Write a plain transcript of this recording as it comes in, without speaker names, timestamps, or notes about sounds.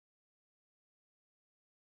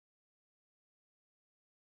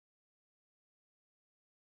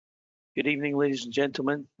Good evening, ladies and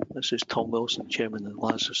gentlemen. This is Tom Wilson, Chairman of the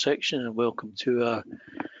Glasgow section, and welcome to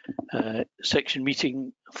our section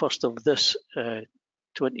meeting, first of this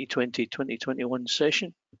 2020-2021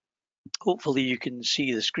 session. Hopefully you can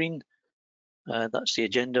see the screen. That's the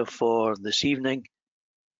agenda for this evening,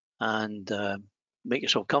 and make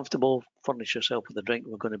yourself comfortable, furnish yourself with a drink.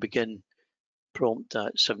 We're going to begin prompt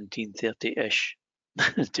at 17:30-ish.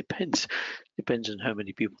 Depends on how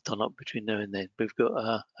many people turn up between now and then. We've got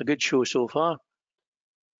a good show so far.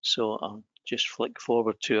 So I'll just flick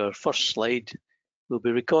forward to our first slide. We'll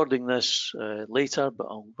be recording this later, but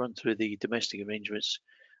I'll run through the domestic arrangements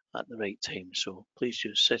at the right time. So please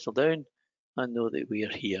just settle down and know that we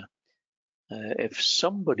are here. If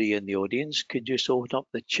somebody in the audience could just open up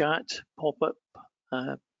the chat pop-up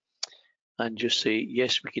and just say,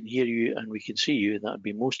 yes, we can hear you and we can see you, that would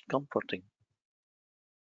be most comforting.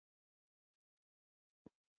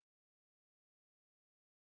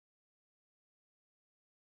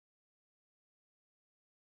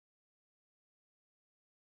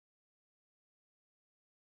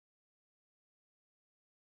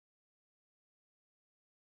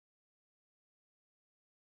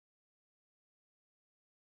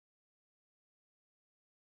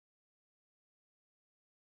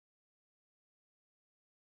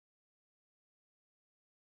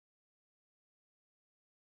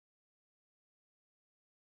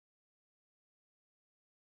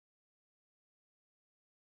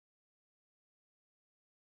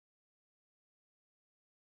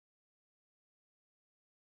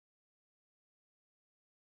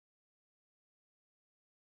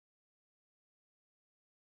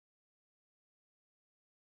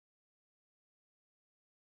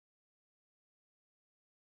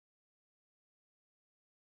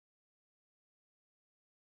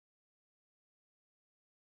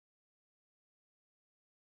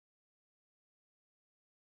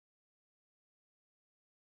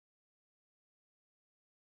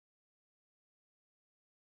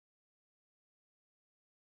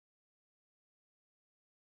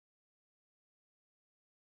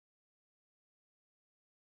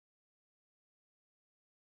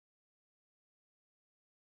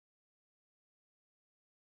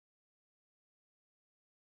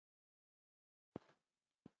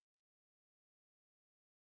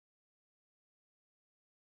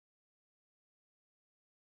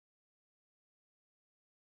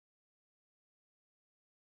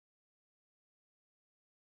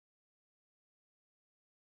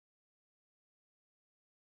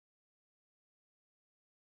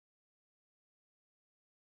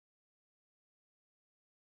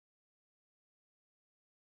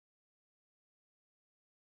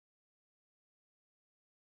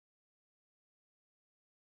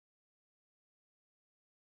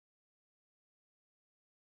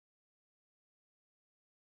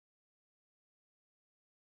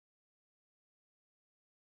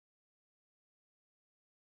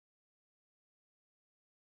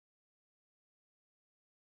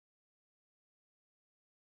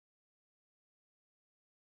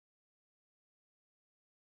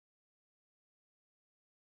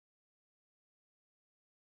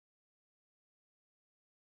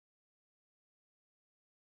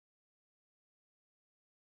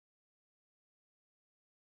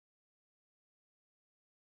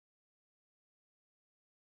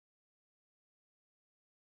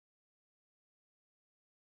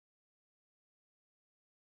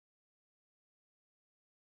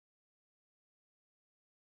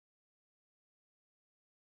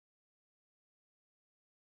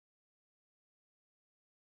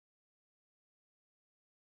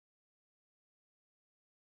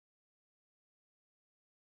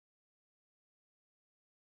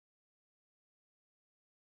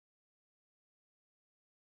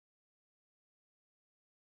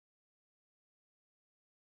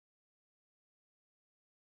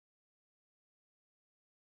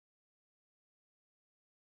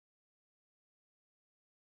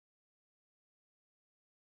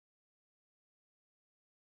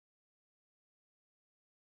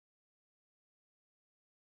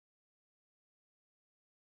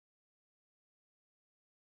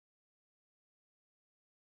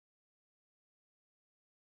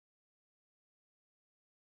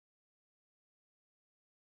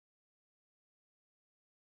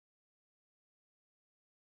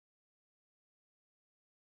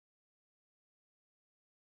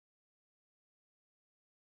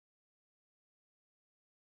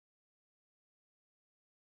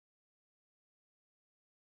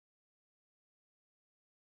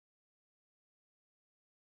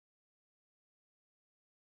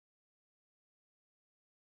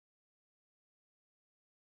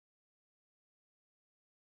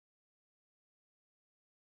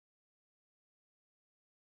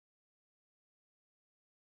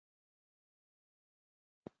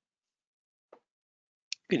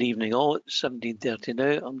 Good evening all. It's 17:30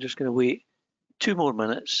 now. I'm just going to wait 2 more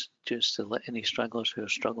minutes just to let any stragglers who are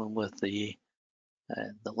struggling with the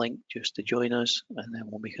link just to join us, and then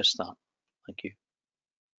we'll make a start. Thank you.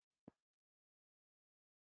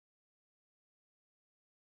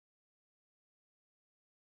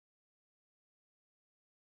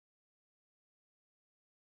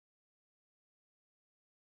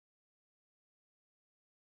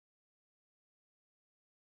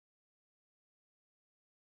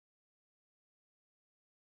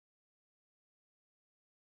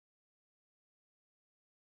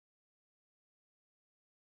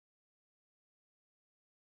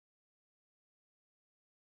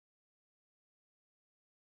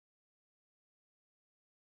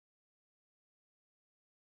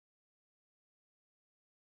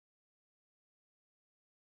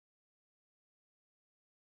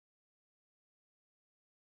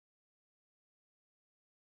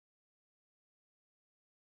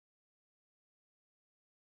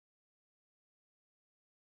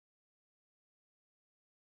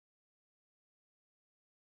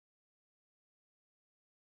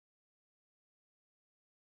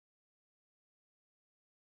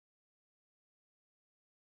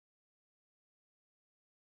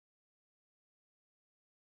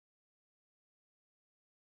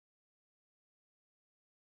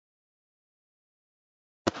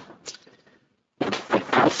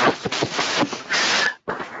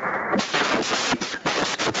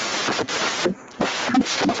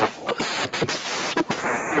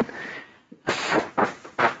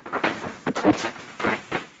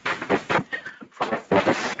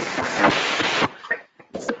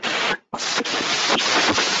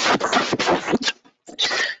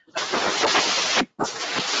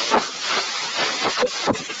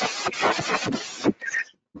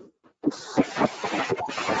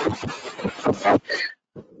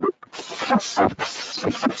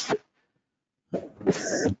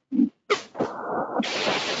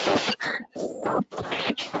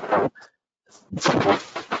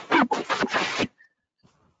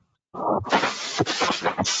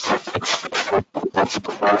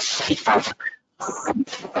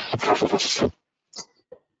 Let's try.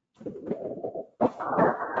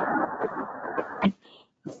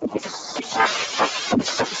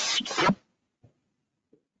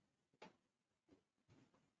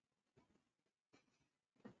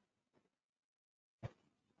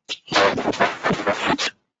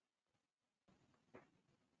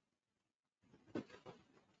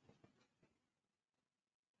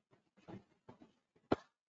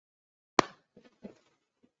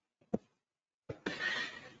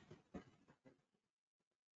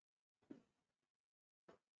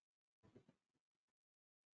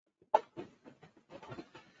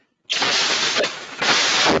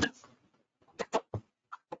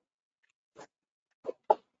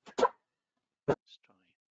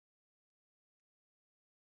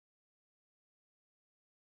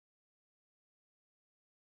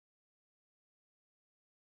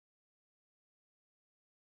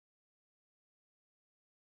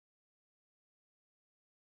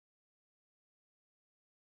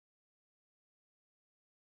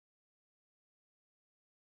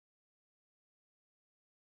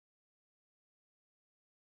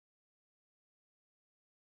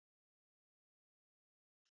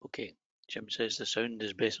 Okay, Jim says the sound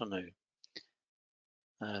is better now.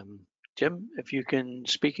 Jim, if you can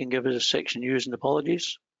speak and give us a section news and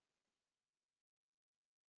apologies.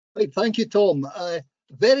 Right, thank you, Tom.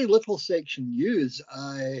 Very little section news.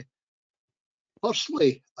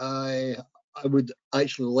 Personally, I would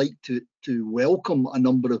actually like to welcome a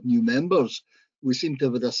number of new members. We seem to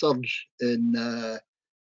have had a surge in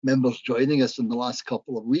members joining us in the last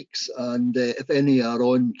couple of weeks, and if any are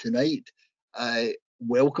on tonight,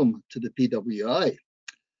 welcome to the PWI.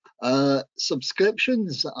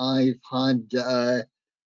 Subscriptions, I've had a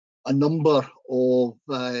number of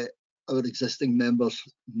our existing members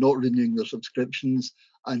not renewing their subscriptions,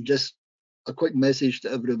 and just a quick message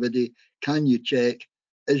to everybody: can you check,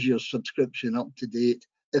 is your subscription up to date?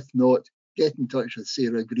 If not, get in touch with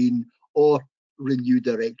Sarah Green or renew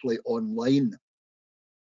directly online.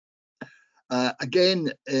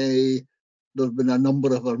 Again, there have been a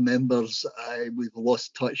number of our members we've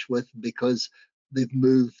lost touch with because they've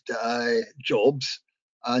moved jobs.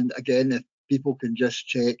 And again, if people can just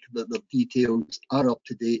check that their details are up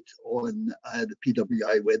to date on the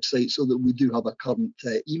PWI website, so that we do have a current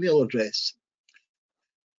email address.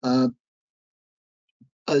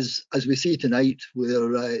 As we see tonight,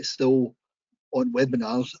 we're still on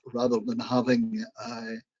webinars rather than having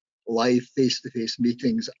live face-to-face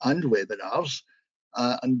meetings and webinars.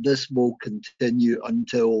 And this will continue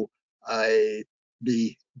until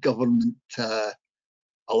the government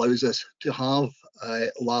allows us to have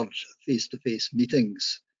large face-to-face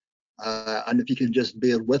meetings. And if you can just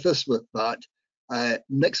bear with us with that,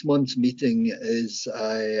 next month's meeting is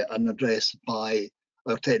an address by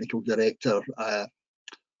our technical director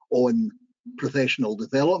on professional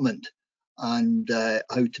development and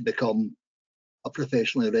how to become a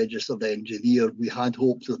professionally registered engineer. We had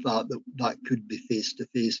hoped that could be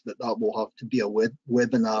face-to-face, but that will have to be a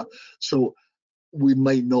webinar. So we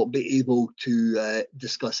might not be able to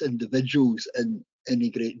discuss individuals in any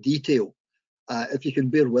great detail. If you can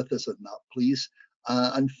bear with us on that, please.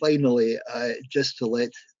 And finally, just to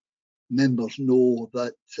let members know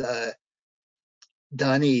that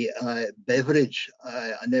Danny Beveridge,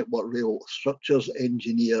 a Network Rail Structures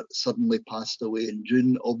engineer, suddenly passed away in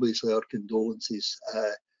June. Obviously, our condolences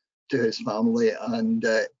to his family. And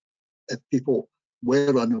if people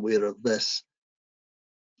were unaware of this,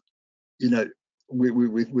 you know,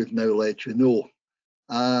 we've now let you know.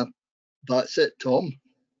 That's it, Tom.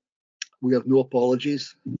 We have no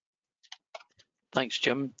apologies. Thanks,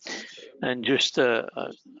 Jim. And just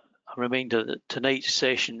a reminder that tonight's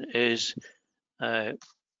session is an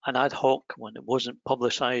ad hoc one. It wasn't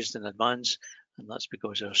publicised in advance, and that's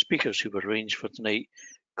because our speakers who were arranged for tonight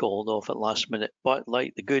called off at last minute. But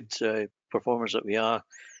like the good performers that we are,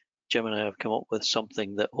 Jim and I have come up with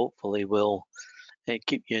something that hopefully will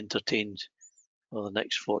keep you entertained for the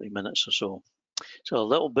next 40 minutes or so. So a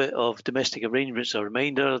little bit of domestic arrangements. A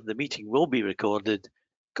reminder, the meeting will be recorded.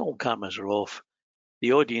 All cameras are off.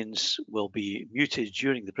 The audience will be muted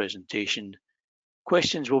during the presentation.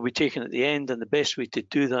 Questions will be taken at the end, and the best way to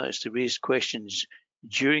do that is to raise questions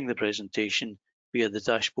during the presentation via the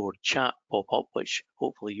dashboard chat pop-up, which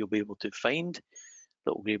hopefully you'll be able to find.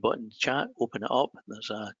 Little grey button, chat, open it up. There's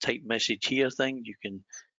a type message here thing. You can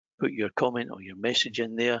put your comment or your message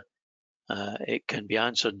in there. It can be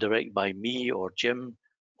answered direct by me or Jim,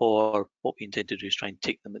 or what we intend to do is try and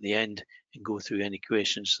take them at the end and go through any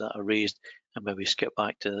questions that are raised and maybe skip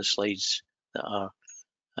back to the slides that are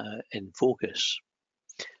in focus.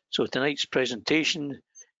 So tonight's presentation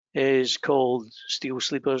is called Steel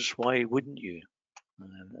Sleepers, Why Wouldn't You?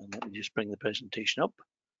 And let me just bring the presentation up.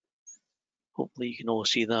 Hopefully you can all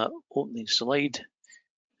see that opening slide.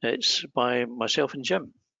 It's by myself and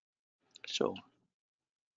Jim. So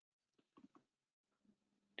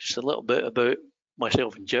just a little bit about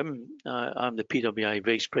myself and Jim. I'm the PWI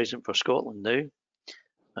Vice President for Scotland now.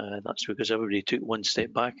 That's because everybody took one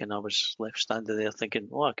step back and I was left standing there thinking,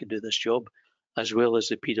 oh, I could do this job, as well as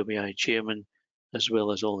the PWI Chairman, as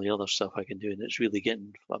well as all the other stuff I can do. And it's really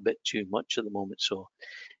getting a bit too much at the moment. So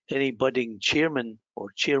any budding chairman or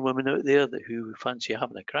chairwoman out there who fancy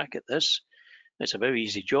having a crack at this, it's a very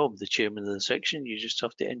easy job, the chairman of the section. You just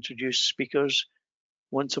have to introduce speakers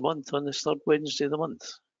once a month on the third Wednesday of the month.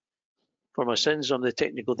 For my sins, I'm the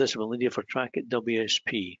technical discipline leader for track at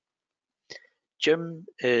WSP. Jim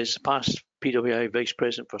is past PWI Vice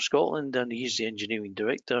President for Scotland, and he's the Engineering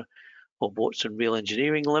Director of Watson Rail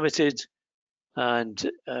Engineering Limited. And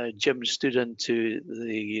Jim stood into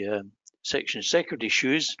the Section Secretary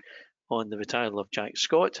shoes on the retiral of Jack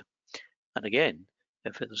Scott. And again,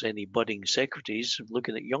 if there's any budding secretaries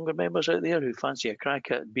looking at younger members out there who fancy a crack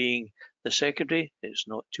at being the secretary, it's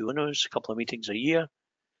not too onerous, a couple of meetings a year.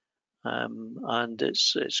 And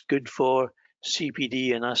it's good for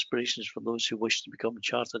CPD and aspirations for those who wish to become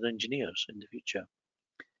chartered engineers in the future.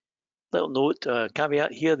 Little note,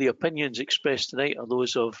 caveat here, the opinions expressed tonight are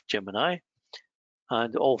those of Jim and I,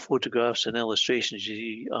 and all photographs and illustrations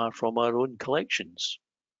are from our own collections.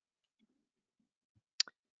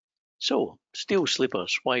 So, Steel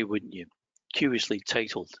Sleepers, why wouldn't you? Curiously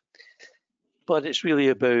titled. But it's really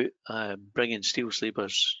about bringing Steel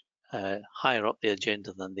Sleepers higher up the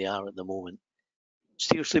agenda than they are at the moment.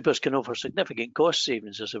 Steel sleepers can offer significant cost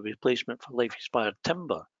savings as a replacement for life-expired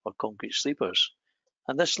timber or concrete sleepers.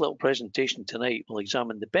 And this little presentation tonight will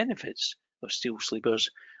examine the benefits of steel sleepers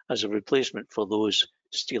as a replacement for those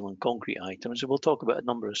steel and concrete items. And we'll talk about a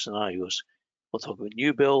number of scenarios. We'll talk about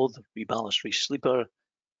new build, reballast re-sleeper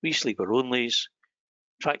onlys,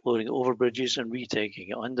 track loading over bridges and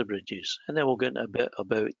retaking under bridges. And then we'll get into a bit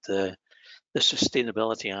about the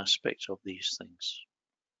sustainability aspects of these things.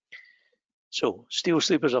 So, steel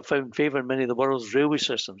sleepers have found favour in many of the world's railway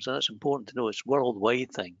systems, and it's important to know it's a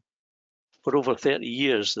worldwide thing. For over 30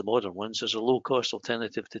 years, the modern ones, as a low-cost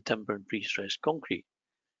alternative to timber and pre-stressed concrete.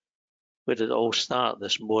 Where did it all start,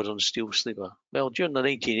 this modern steel sleeper? Well, during the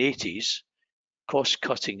 1980s,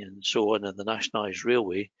 cost-cutting and so on in the nationalised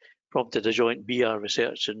railway prompted a joint BR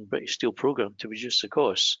Research and British Steel programme to reduce the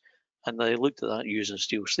costs, and they looked at that using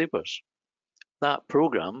steel sleepers. That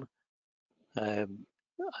programme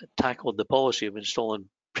tackled the policy of installing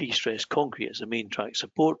pre-stressed concrete as the main track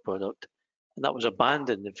support product, and that was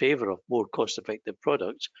abandoned in favour of more cost-effective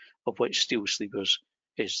products, of which steel sleepers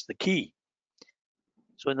is the key.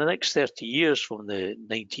 So in the next 30 years from the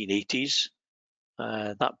 1980s,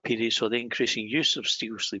 that period saw the increasing use of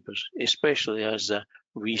steel sleepers, especially as a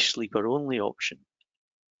re-sleeper only option.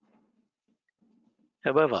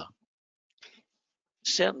 However,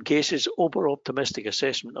 certain cases over-optimistic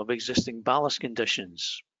assessment of existing ballast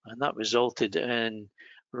conditions, and that resulted in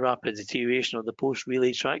rapid deterioration of the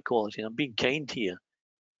post-relay track quality. And I'm being kind here,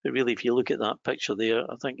 but really, if you look at that picture there,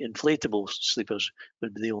 I think inflatable sleepers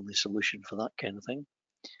would be the only solution for that kind of thing.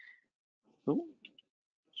 Oh,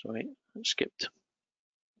 sorry, I skipped.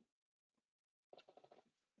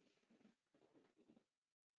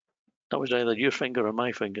 That was either your finger or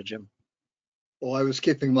my finger, Jim. Oh, I was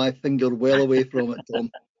keeping my finger well away from it, Tom.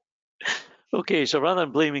 Okay, so rather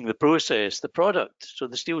than blaming the process, the product, so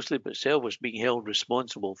the steel sleeper itself was being held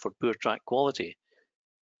responsible for poor track quality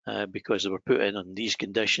because they were put in on these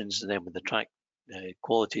conditions, and then when the track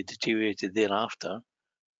quality deteriorated thereafter,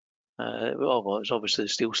 well, it's obviously the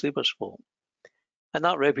steel sleeper's fault. And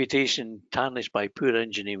that reputation, tarnished by poor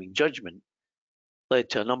engineering judgment, led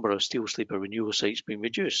to a number of steel sleeper renewal sites being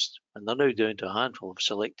reduced, and they're now down to a handful of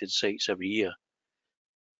selected sites every year.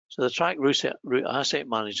 So the track route asset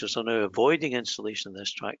managers are now avoiding installation of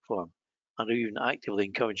this track form and are even actively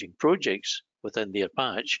encouraging projects within their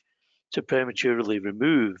patch to prematurely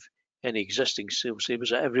remove any existing steel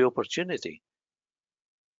sleepers at every opportunity.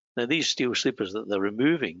 Now, these steel sleepers that they're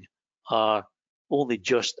removing are only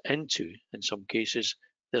just into, in some cases,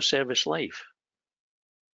 their service life.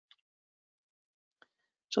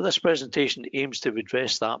 So this presentation aims to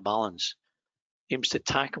redress that balance, aims to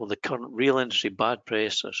tackle the current rail industry bad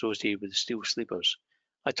press associated with steel sleepers.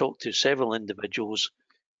 I talked to several individuals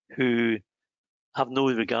who have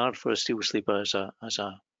no regard for a steel sleeper as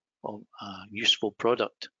a useful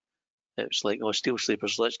product. It's like, oh, steel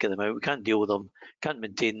sleepers, let's get them out. We can't deal with them, can't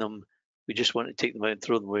maintain them. We just want to take them out and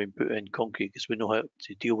throw them away and put in concrete because we know how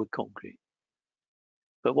to deal with concrete.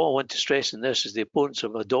 But what I want to stress in this is the importance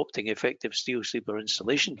of adopting effective steel sleeper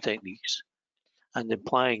installation techniques and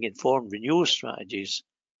applying informed renewal strategies,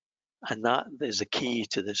 and that is the key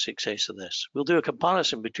to the success of this. We'll do a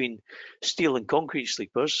comparison between steel and concrete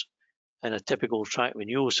sleepers in a typical track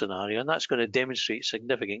renewal scenario, and that's going to demonstrate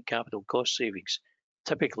significant capital cost savings,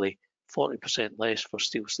 typically 40% less for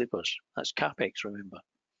steel sleepers. That's CapEx, remember.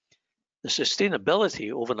 The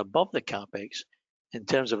sustainability over and above the CapEx in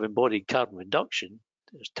terms of embodied carbon reduction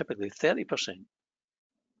is typically 30%.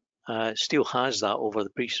 Steel has that over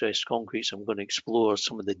the pre-stressed concrete, so I'm going to explore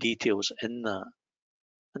some of the details in that.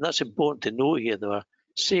 And that's important to note here. There are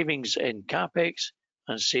savings in CapEx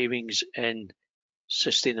and savings in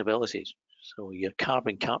sustainability. So your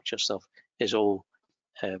carbon capture stuff is all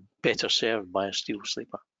better served by a steel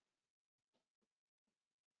sleeper.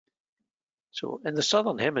 So in the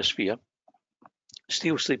Southern Hemisphere,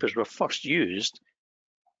 steel sleepers were first used.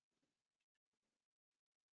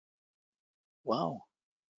 Wow.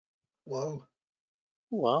 Wow.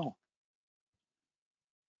 Wow.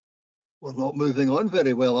 We're not moving on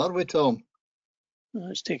very well, are we, Tom?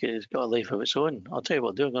 Let's take it, it's got a life of its own. I'll tell you what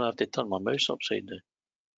I'll do, I'm going to have to turn my mouse upside down.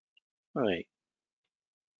 Right.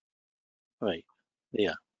 Right.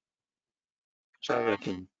 There. So I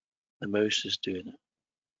reckon the mouse is doing it.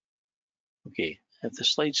 Okay, if the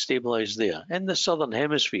slide stabilised there. In the Southern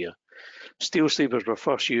Hemisphere, steel sleepers were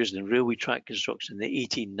first used in railway track construction in the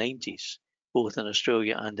 1890s, both in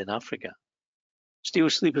Australia and in Africa. Steel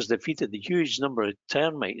sleepers defeated the huge number of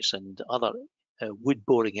termites and other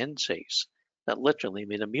wood-boring insects that literally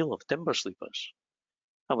made a meal of timber sleepers.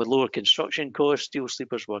 And with lower construction costs, steel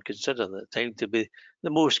sleepers were considered at the time to be the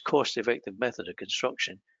most cost-effective method of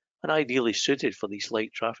construction and ideally suited for these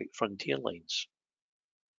light traffic frontier lines.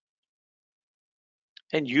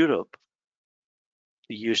 In Europe,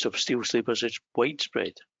 the use of steel sleepers is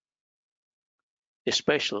widespread,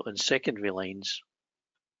 especially on secondary lines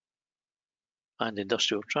and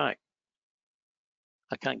industrial track.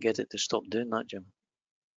 I can't get it to stop doing that, Jim.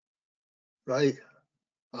 Right.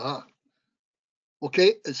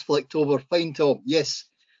 Okay, it's flicked over. Fine, Tom. Yes.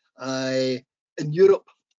 In Europe,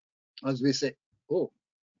 as we say. Oh.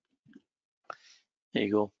 There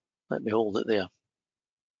you go. Let me hold it there.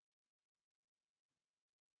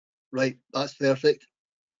 Right, that's perfect.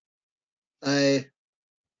 Our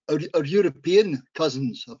European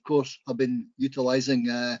cousins, of course, have been utilising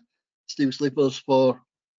steel sleepers for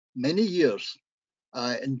many years.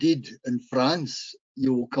 Indeed, in France,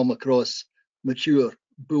 you will come across mature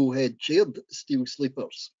bullhead chaired steel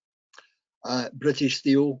sleepers. British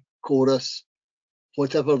Steel Chorus,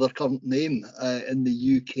 whatever their current name in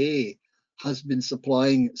the UK, has been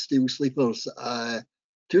supplying steel sleepers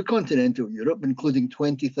to continental Europe, including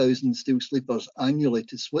 20,000 steel sleepers annually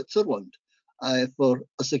to Switzerland for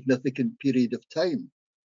a significant period of time.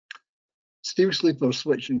 Steel sleeper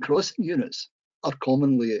switch and crossing units are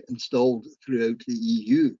commonly installed throughout the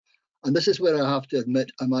EU. And this is where I have to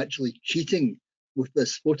admit I'm actually cheating with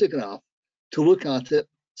this photograph. To look at it,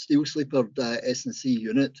 steel sleeper S&C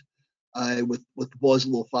unit with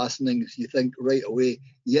Boslow fastenings, you think right away,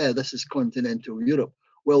 yeah, this is continental Europe.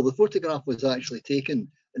 Well, the photograph was actually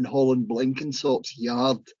taken in Holland Blenkinsop's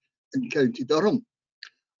yard in County Durham.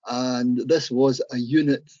 And this was a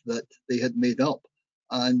unit that they had made up.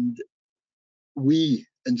 And we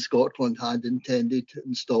in Scotland had intended to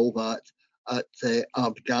install that at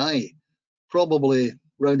Ardguy, probably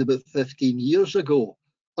around about 15 years ago.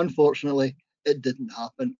 Unfortunately, it didn't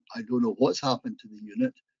happen. I don't know what's happened to the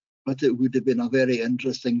unit, but it would have been a very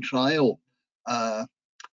interesting trial.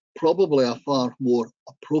 Probably a far more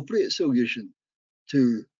appropriate solution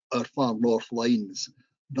to our far north lines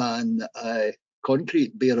than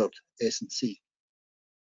concrete bearer S&C.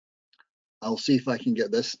 I'll see if I can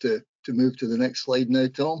get this to move to the next slide now,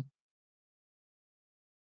 Tom.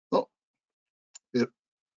 Oh, here.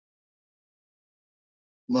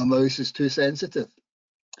 My mouse is too sensitive.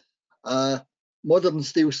 Modern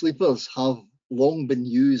steel sleepers have long been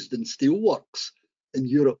used in steelworks in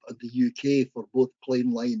Europe and the UK for both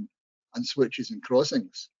plain line and switches and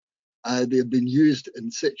crossings. They have been used in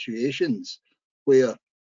situations where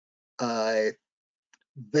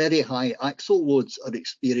very high axle loads are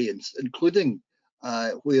experienced, including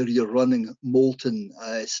where you're running molten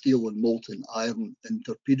steel and molten iron in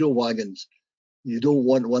torpedo wagons. You don't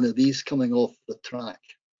want one of these coming off the track.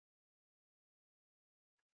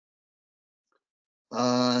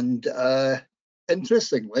 And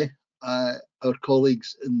interestingly, our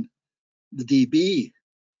colleagues in the DB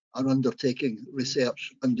are undertaking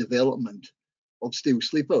research and development of steel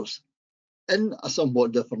sleepers in a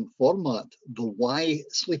somewhat different format, the Y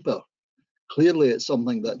sleeper. Clearly, it's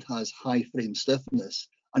something that has high frame stiffness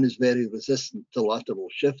and is very resistant to lateral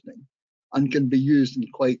shifting and can be used in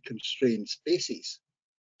quite constrained spaces.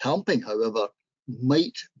 Tamping, however,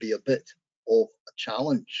 might be a bit of a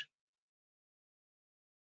challenge.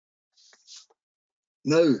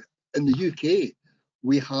 Now, in the UK,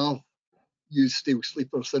 we have used steel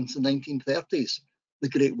sleepers since the 1930s. The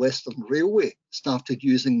Great Western Railway started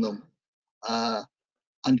using them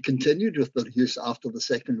and continued with their use after the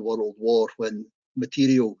Second World War, when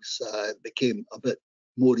materials became a bit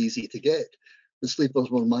more easy to get. The sleepers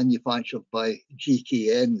were manufactured by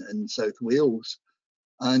GKN in South Wales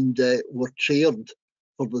and were chaired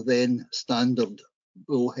for the then standard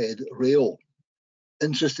bullhead rail.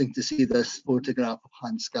 Interesting to see this photograph of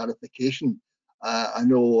hand scarification. I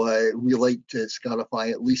know we like to scarify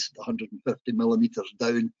at least 150 millimeters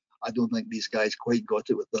down. I don't think these guys quite got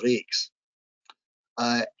it with the rakes.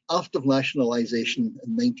 After nationalisation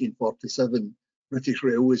in 1947, British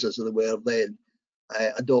Railways, as they were then,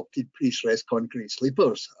 adopted pre-stressed concrete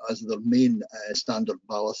sleepers as their main standard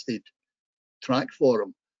ballasted track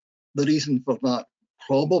form. The reason for that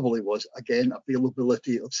probably was, again,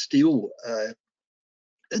 availability of steel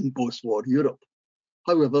in post-war Europe.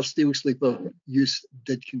 However, steel sleeper use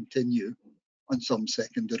did continue on some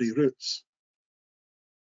secondary routes.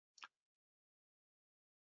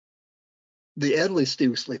 The early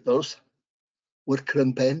steel sleepers were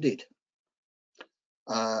crimp-ended.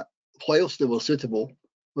 Whilst they were suitable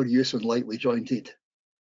for use on lightly jointed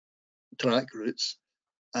track routes,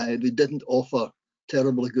 they didn't offer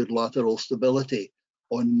terribly good lateral stability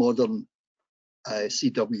on modern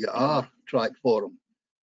CWR track form.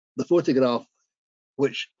 The photograph,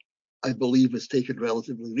 which I believe was taken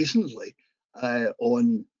relatively recently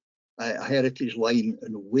on a heritage line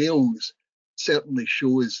in Wales, certainly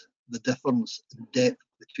shows the difference in depth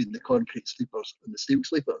between the concrete sleepers and the steel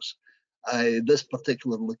sleepers. This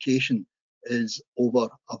particular location is over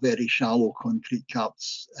a very shallow concrete capped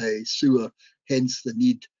sewer, hence the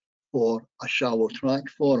need for a shallow track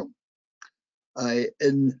form.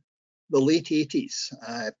 In the late 80s,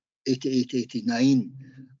 88, 89,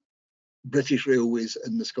 British Railways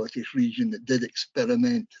in the Scottish region did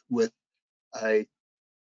experiment with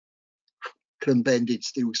crimp-ended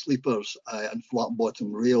steel sleepers and flat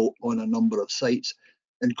bottom rail on a number of sites,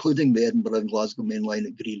 including the Edinburgh and Glasgow main line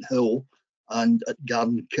at Green Hill and at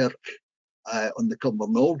Garnkirk on the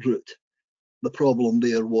Cumbernauld route. The problem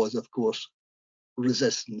there was, of course,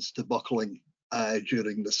 resistance to buckling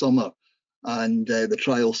during the summer, and the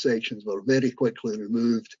trial sections were very quickly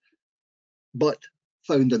removed. But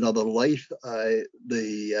found another life.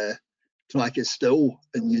 The track is still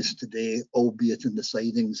in use today, albeit in the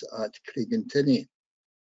sidings at Craigentinny.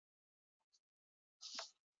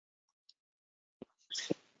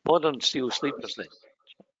 Modern steel sleepers then.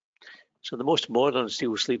 So the most modern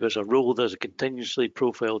steel sleepers are rolled as a continuously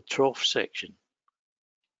profiled trough section,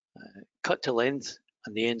 cut to length,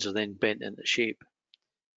 and the ends are then bent into shape.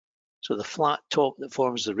 So the flat top that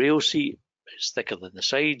forms the rail seat is thicker than the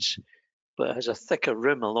sides, but it has a thicker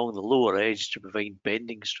rim along the lower edge to provide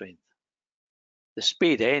bending strength. The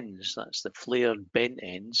spade ends, that's the flared bent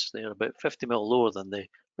ends, they're about 50mm lower than the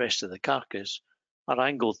rest of the carcass, are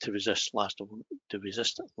angled to resist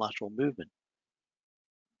lateral movement.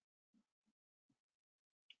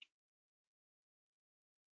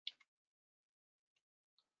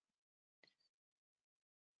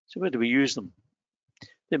 So where do we use them?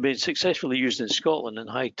 They've been successfully used in Scotland in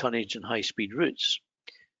high tonnage and high speed routes.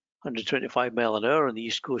 125 mile an hour on the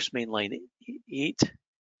East Coast Main Line 8,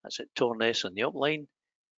 that's at Torness on the upline,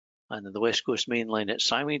 and on the West Coast Main Line at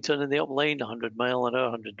Symington in the upline, 100 mile an hour,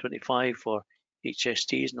 125 for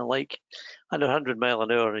HSTs and the like, and 100 mile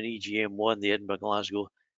an hour in EGM1, the Edinburgh Glasgow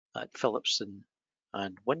at Phillipston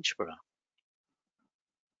and Winchborough.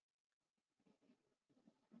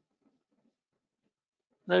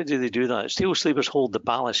 How do they do that? Steel sleepers hold the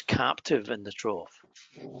ballast captive in the trough.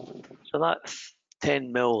 So that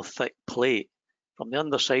 10mm thick plate, from the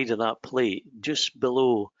underside of that plate, just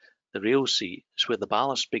below the rail seat, is where the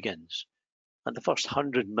ballast begins. And the first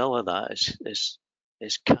 100mm of that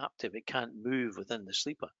is captive. It can't move within the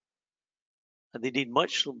sleeper. And they need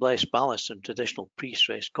much less ballast than traditional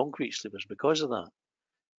pre-stressed concrete sleepers because of that.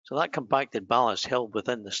 So that compacted ballast held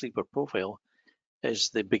within the sleeper profile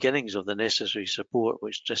is the beginnings of the necessary support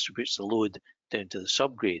which distributes the load down to the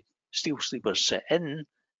subgrade. Steel sleepers sit in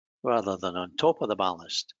rather than on top of the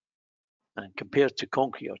ballast. And compared to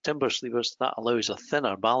concrete or timber sleepers, that allows a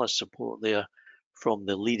thinner ballast support there from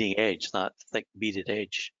the leading edge, that thick beaded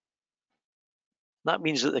edge. That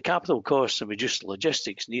means that the capital costs and reduced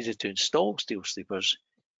logistics needed to install steel sleepers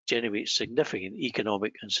generate significant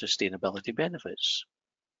economic and sustainability benefits.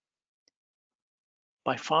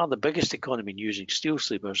 By far the biggest economy in using steel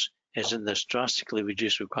sleepers is in this drastically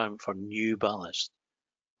reduced requirement for new ballast.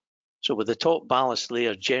 So with the top ballast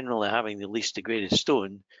layer generally having the least degraded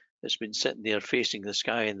stone that's been sitting there facing the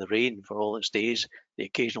sky in the rain for all its days, the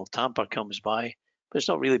occasional tamper comes by, but it's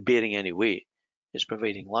not really bearing any weight. It's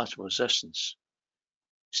providing lateral resistance.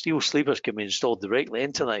 Steel sleepers can be installed directly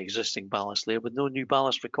into that existing ballast layer with no new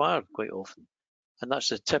ballast required quite often. And that's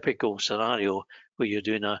the typical scenario where you're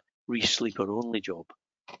doing a re-sleeper only job.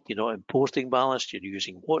 You're not importing ballast, you're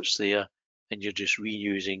using what's there, and you're just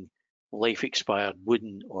reusing life expired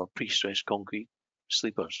wooden or pre-stressed concrete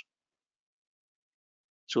sleepers.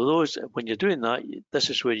 So those, when you're doing that, this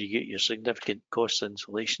is where you get your significant cost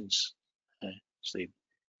insulations sleeve.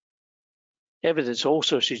 Evidence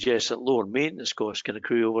also suggests that lower maintenance costs can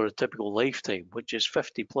accrue over a typical lifetime, which is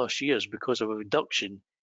 50 plus years, because of a reduction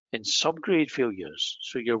in subgrade failures.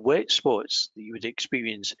 So your wet spots that you would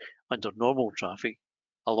experience under normal traffic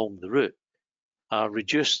along the route are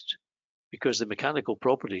reduced because the mechanical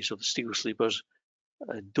properties of the steel sleepers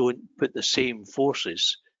don't put the same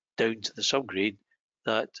forces down to the subgrade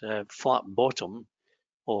that flat bottom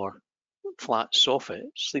or flat soffit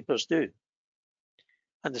sleepers do.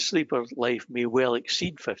 And the sleeper life may well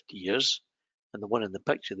exceed 50 years. And the one in the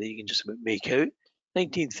picture that you can just about make out,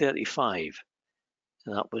 1935,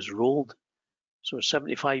 and that was rolled. So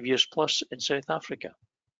 75 years plus in South Africa.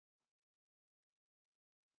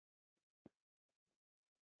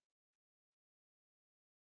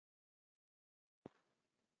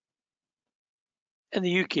 In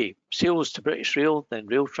the UK, sales to British Rail, then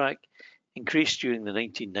Railtrack, increased during the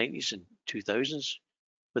 1990s and 2000s,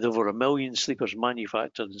 with over 1 million sleepers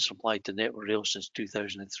manufactured and supplied to Network Rail since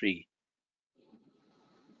 2003.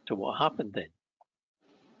 So what happened then?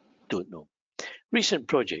 Don't know. Recent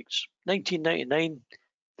projects, 1999,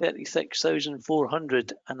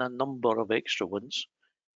 36,400 and a number of extra ones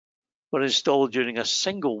were installed during a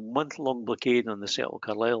single month-long blockade on the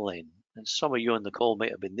Settle-Carlisle line. And some of you on the call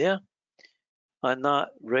might have been there. And that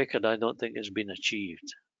record, I don't think, has been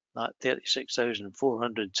achieved. That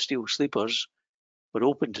 36,400 steel sleepers were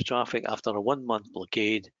open to traffic after a 1-month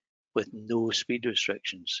blockade with no speed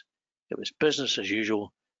restrictions. It was business as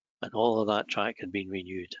usual, and all of that track had been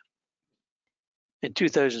renewed. In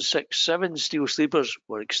 2006-07, steel sleepers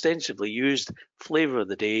were extensively used, flavour of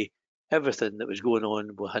the day. Everything that was going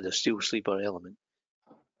on had a steel sleeper element.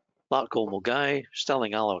 Larkhall Mulgai,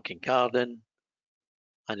 Stirling Alloa Kincardine,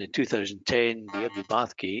 and in 2010, the Abbey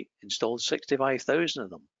Bathgate installed 65,000 of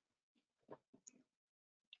them.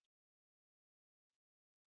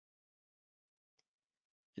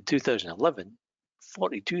 In 2011,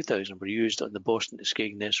 42,000 were used on the Boston to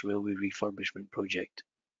Skegness Railway refurbishment project.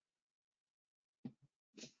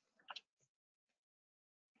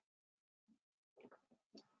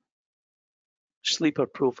 Sleeper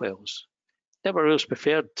profiles. Network Rail's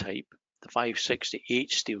preferred type, the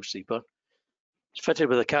 560H steel sleeper, is fitted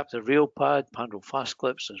with a captive rail pad, panel fast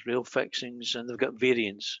clips, there's rail fixings, and they've got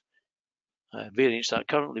variants. Variants that are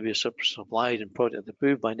currently being supplied and product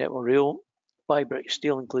approved by Network Rail by Brick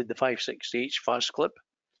Steel include the 560H fast clip,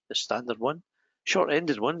 the standard one.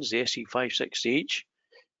 Short-ended ones, the SE560H,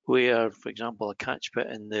 where, for example, a catch pit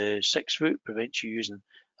in the 6 foot prevents you using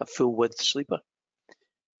a full width sleeper.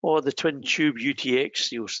 Or the twin tube UTX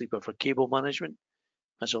steel sleeper for cable management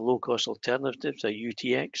as a low-cost alternative to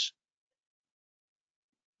UTX.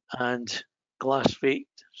 And glass flake,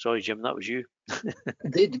 sorry Jim, that was you.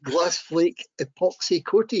 Indeed, glass flake epoxy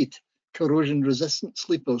coated corrosion resistant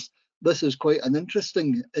sleepers. This is quite an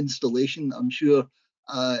interesting installation. I'm sure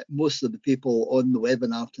most of the people on the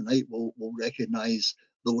webinar tonight will recognise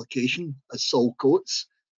the location as Saltcoats,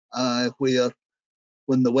 where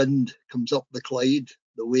when the wind comes up the Clyde,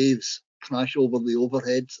 the waves crash over the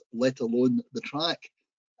overheads, let alone the track.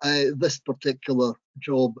 This particular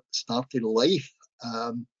job started life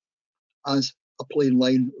as a plain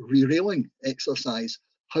line re-railing exercise.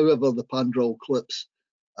 However, the pandrol clips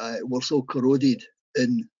were so corroded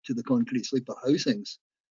into the concrete sleeper housings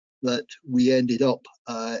that we ended up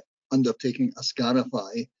undertaking a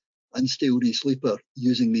scarify and steel re-sleeper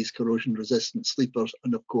using these corrosion resistant sleepers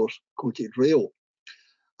and of course coated rail.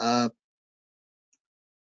 There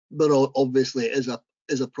obviously is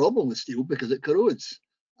a problem with steel because it corrodes.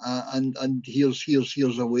 And here's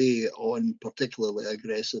a way on particularly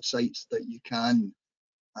aggressive sites that you can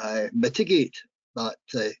mitigate that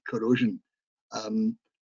corrosion.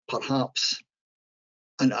 Perhaps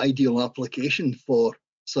an ideal application for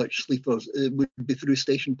such sleepers would be through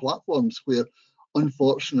station platforms, where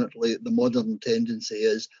unfortunately the modern tendency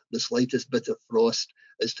is the slightest bit of frost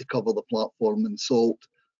is to cover the platform in salt,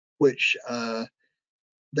 which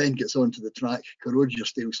then gets onto the track, corrodes your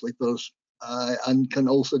steel sleepers, and can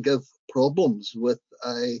also give problems with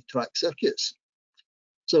track circuits.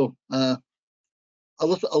 So a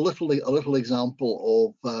little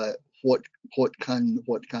example of what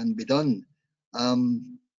can be done.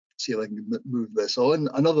 See if I can move this on.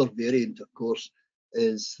 Another variant, of course,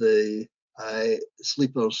 is the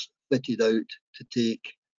sleepers fitted out to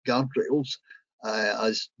take guardrails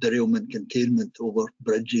as derailment containment over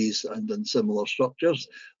bridges and on similar structures.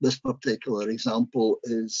 This particular example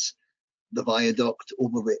is the viaduct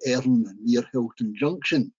over the Erne near Hilton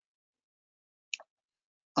Junction.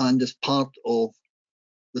 And as part of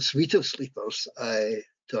the suite of sleepers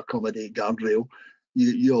to accommodate guardrail,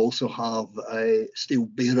 you also have steel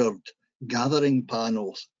beared gathering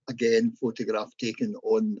panels, again photograph taken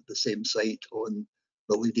on the same site on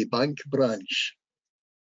the Lady Bank branch.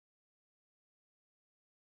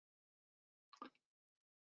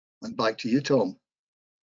 And back to you, Tom.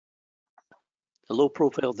 The low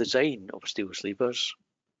profile design of steel sleepers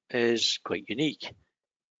is quite unique.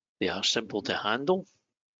 They are simple to handle,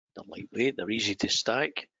 they're lightweight, they're easy to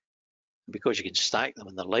stack. Because you can stack them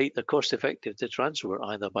and they're light, they're cost effective to transport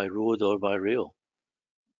either by road or by rail.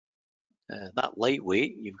 That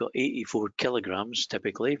lightweight, you've got 84 kilograms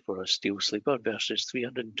typically for a steel sleeper versus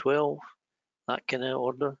 312, that kind of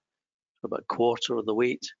order, so about a quarter of the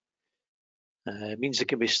weight. It means they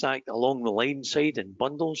can be stacked along the line side in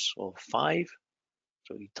bundles of 5.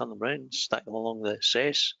 So you turn them around, stack them along the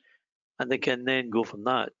cess, and they can then go from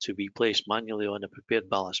that to be placed manually on a prepared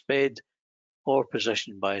ballast bed or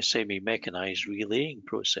positioned by a semi-mechanized relaying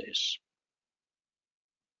process.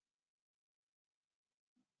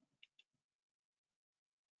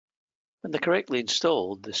 When they're correctly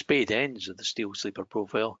installed, the spade ends of the steel sleeper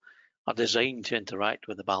profile are designed to interact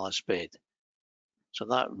with the ballast bed. So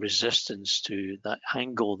that resistance to that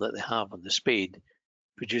angle that they have on the spade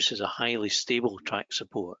produces a highly stable track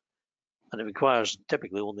support, and it requires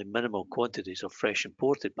typically only minimal quantities of fresh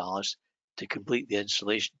imported ballast to complete the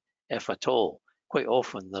installation, if at all. Quite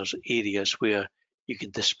often there's areas where you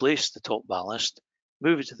can displace the top ballast,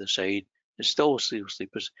 move it to the side, install steel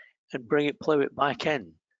sleepers, and plough it back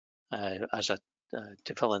in to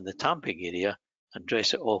fill in the tamping area and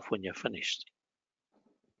dress it off when you're finished.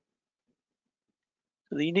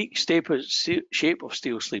 The unique shape of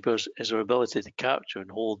steel sleepers is their ability to capture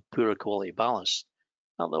and hold poorer quality ballast.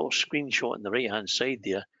 That little screenshot on the right hand side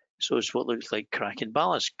there shows what looks like cracking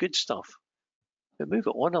ballast, good stuff. But move it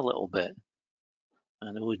on a little bit,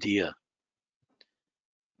 and oh dear.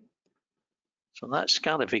 So that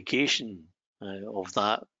scarification of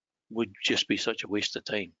that would just be such a waste of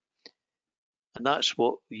time. And that's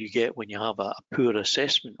what you get when you have a poor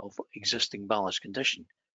assessment of existing ballast condition.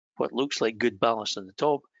 What looks like good ballast on the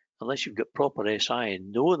top, unless you've got proper SI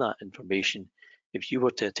and know that information, if you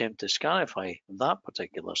were to attempt to scarify that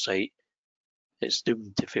particular site, it's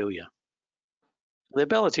doomed to failure. The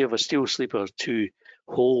ability of a steel sleeper to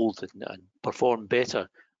hold and perform better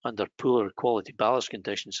under poorer quality ballast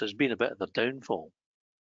conditions has been a bit of their downfall.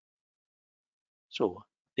 So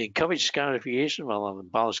they encourage scarification rather than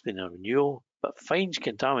ballast cleaning and renewal, but finds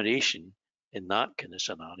contamination in that kind of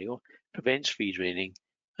scenario, prevents free draining,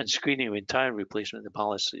 and screening of entire replacement of the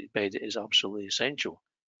ballast bed is absolutely essential.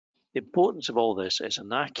 The importance of all this is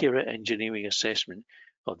an accurate engineering assessment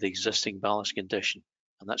of the existing ballast condition,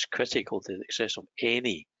 and that's critical to the success of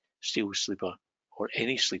any steel sleeper or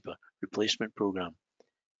any sleeper replacement program.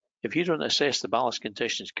 If you don't assess the ballast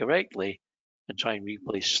conditions correctly and try and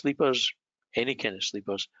replace sleepers, any kind of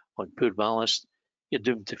sleepers, on poor ballast, you're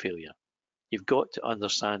doomed to failure. You've got to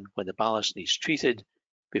understand when the ballast needs treated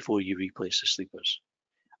before you replace the sleepers.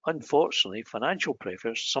 Unfortunately, financial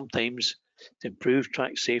pressures sometimes to improve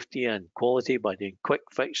track safety and quality by doing quick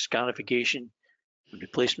fix scarification and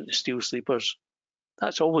replacement of steel sleepers,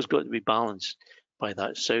 that's always got to be balanced by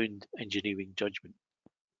that sound engineering judgment.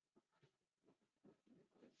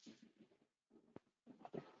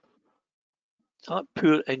 That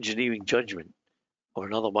poor engineering judgment, or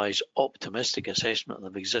an otherwise optimistic assessment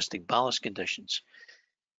of existing ballast conditions,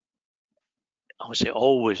 I would say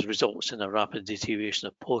always results in a rapid deterioration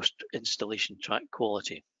of post-installation track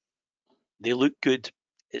quality. They look good,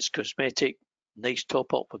 it's cosmetic, nice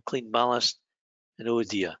top up with clean ballast, and oh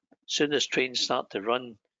dear, soon as trains start to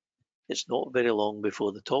run, it's not very long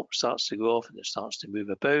before the top starts to go off and it starts to move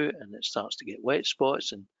about and it starts to get wet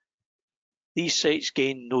spots, and these sites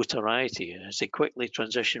gain notoriety as they quickly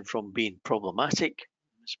transition from being problematic,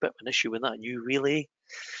 it's a bit of an issue with that new relay,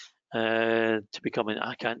 to becoming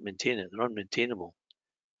I can't maintain it, they're unmaintainable.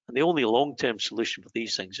 And the only long-term solution for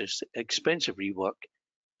these things is expensive rework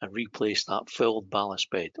and replace that filled ballast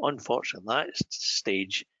bed. Unfortunately, at that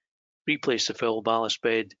stage, replace the filled ballast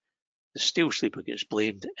bed, the steel sleeper gets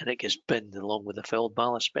blamed and it gets binned along with the filled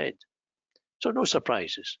ballast bed. So no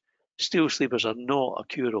surprises. Steel sleepers are not a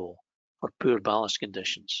cure-all for poor ballast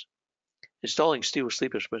conditions. Installing steel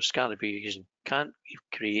sleepers where scarification can't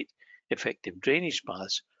create effective drainage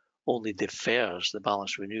paths only defers the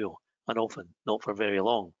ballast renewal, and often not for very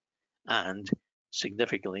long, and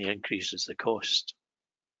significantly increases the cost.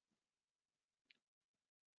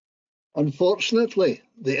 Unfortunately,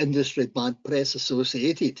 the industry bad press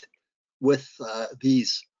associated with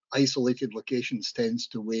these isolated locations tends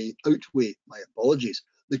to outweigh, my apologies,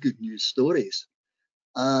 the good news stories.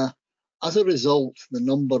 As a result, the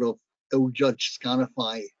number of ill-judged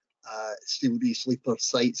Scanify steel sleeper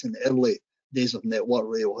sites in the early days of Network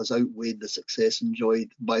Rail has outweighed the success enjoyed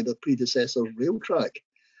by the predecessor Railtrack.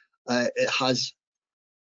 It has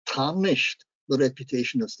tarnished the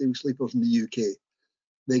reputation of steel sleepers in the UK.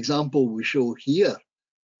 The example we show here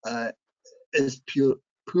is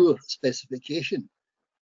poor specification.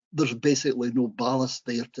 There's basically no ballast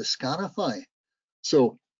there to scarify.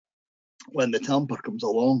 So when the tamper comes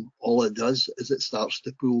along, all it does is it starts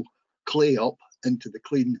to pull clay up into the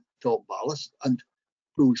clean top ballast and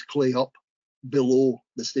pulls clay up below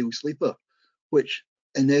the steel sleeper, which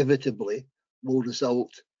inevitably will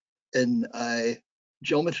result in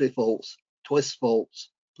geometry faults, twist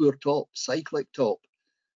faults, poor top, cyclic top.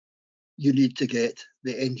 You need to get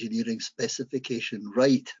the engineering specification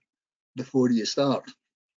right before you start.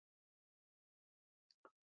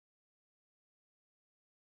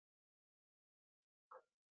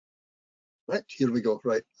 Right, here we go,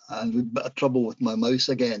 right. And a bit of trouble with my mouse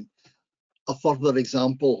again. A further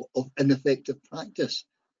example of ineffective practice.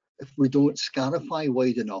 If we don't scarify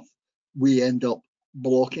wide enough, we end up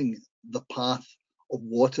blocking the path of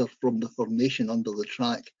water from the formation under the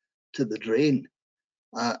track to the drain.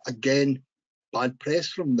 Again, bad press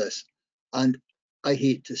from this. And I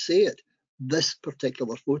hate to say it, this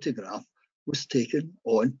particular photograph was taken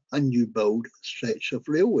on a new build stretch of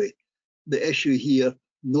railway. The issue here,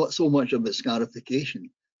 not so much about scarification,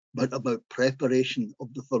 but about preparation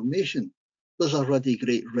of the formation. There's a ruddy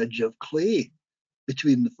great ridge of clay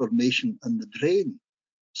between the formation and the drain.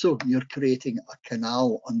 So you're creating a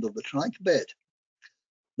canal under the track bed.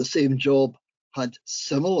 The same job had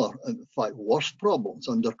similar, in fact, worse problems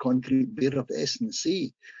under concrete bear of S and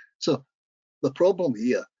C. So the problem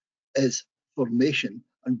here is formation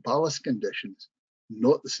and ballast conditions,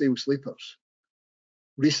 not the steel sleepers.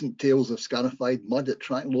 Recent tales of scarified mud at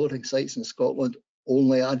track loading sites in Scotland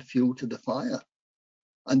only add fuel to the fire.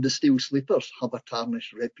 And the steel sleepers have a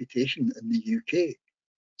tarnished reputation in the UK.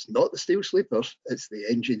 It's not the steel sleepers, it's the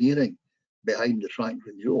engineering behind the track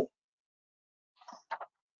renewal.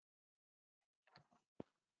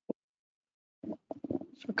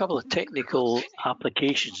 So a couple of technical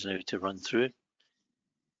applications now to run through.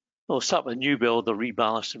 We'll start with new build or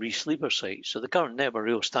reballast and re-sleeper sites. So the current Network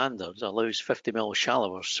Rail standards allows 50mm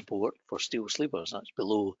shallower support for steel sleepers. That's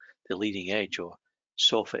below the leading edge or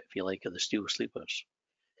soffit, if you like, of the steel sleepers.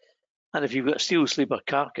 And if you've got a steel sleeper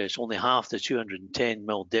carcass, only half the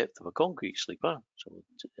 210mm depth of a concrete sleeper. So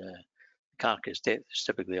the carcass depth is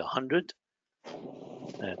typically 100.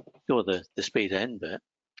 The spade end bit.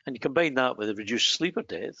 And you combine that with a reduced sleeper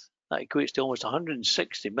depth, that equates to almost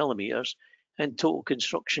 160mm in total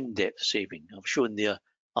construction depth saving. I've shown there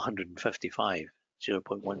 155,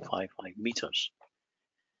 0.155 meters.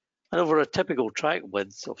 And over a typical track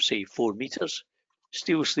width of, say, 4 meters,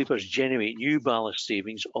 steel sleepers generate new ballast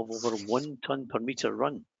savings of over 1 ton per meter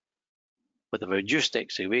run, with a reduced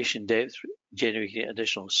excavation depth generating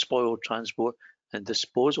additional spoil, transport, and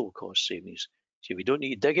disposal cost savings. So if you don't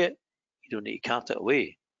need to dig it, you don't need to cart it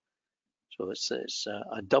away. So it's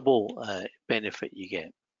a double benefit you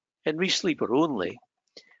get. In re-sleeper only,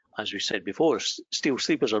 as we said before, steel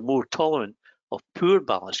sleepers are more tolerant of poor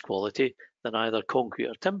ballast quality than either concrete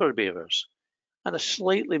or timber bearers, and a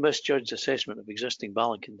slightly misjudged assessment of existing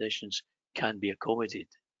ballast conditions can be accommodated.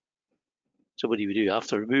 So what do we do?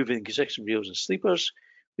 After removing existing rails and sleepers,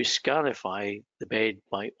 we scarify the bed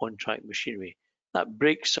by on-track machinery. That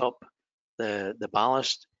breaks up the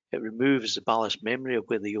ballast. It removes the ballast memory of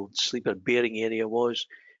where the old sleeper bearing area was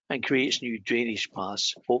and creates new drainage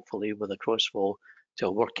paths, hopefully with a crossfall to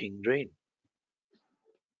a working drain.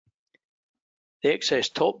 The excess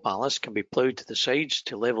top ballast can be ploughed to the sides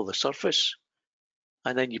to level the surface,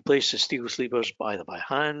 and then you place the steel sleepers either by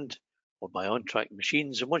hand or by on-track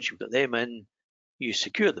machines, and once you've got them in, you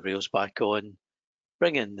secure the rails back on,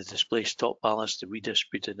 bring in the displaced top ballast and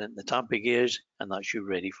redistribute it into the tamping gears, and that's you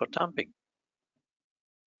ready for tamping.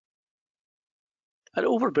 At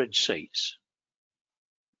overbridge sites,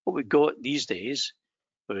 what we've got these days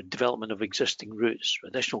are development of existing routes,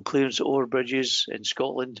 additional clearance at overbridges in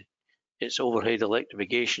Scotland. It's overhead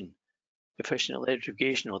electrification, efficient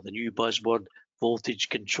electrification, or the new buzzword, voltage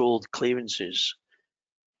controlled clearances.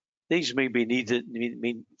 These may need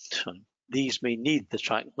the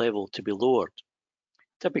track level to be lowered.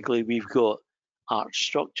 Typically, we've got arch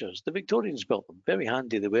structures. The Victorians built them. Very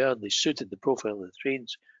handy they were. They suited the profile of the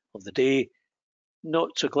trains of the day.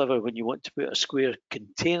 Not so clever when you want to put a square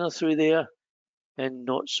container through there, and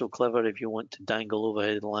not so clever if you want to dangle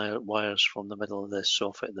overhead wires from the middle of the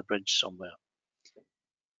soffit of the bridge somewhere.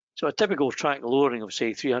 So a typical track lowering of,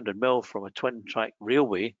 say, 300mm from a twin-track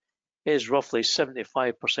railway is roughly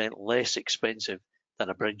 75% less expensive than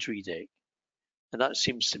a bridge redeck. And that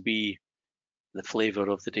seems to be the flavour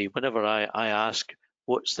of the day. Whenever I ask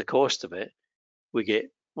what's the cost of it, we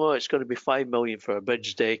get, well, it's going to be 5 million for a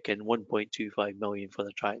bridge deck and 1.25 million for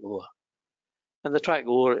the track lower. And the track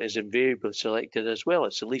lower is invariably selected as well.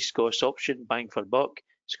 It's the least cost option, bang for buck.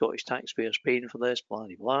 Scottish taxpayers paying for this, blah,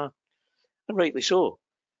 blah, blah. And rightly so.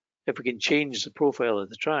 If we can change the profile of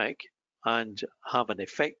the track and have an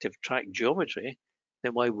effective track geometry,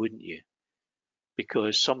 then why wouldn't you?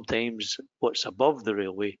 Because sometimes what's above the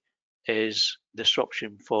railway is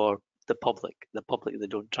disruption for the public that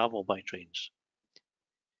don't travel by trains.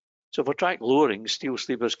 So for track lowering, steel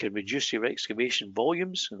sleepers can reduce your excavation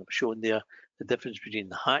volumes, and I've shown there the difference between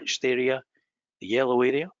the hatched area, the yellow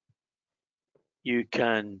area. You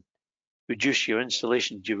can reduce your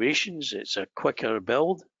installation durations. It's a quicker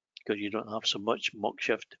build because you don't have so much muck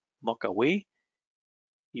shift, muck away.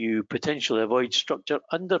 You potentially avoid structure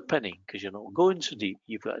underpinning because you're not going so deep.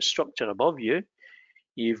 You've got a structure above you.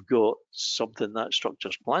 You've got something that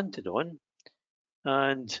structure's planted on,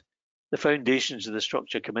 and the foundations of the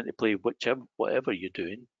structure come into play whatever you're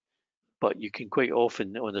doing. But you can quite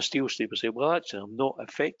often on a steel sleeper say, well, actually, I'm not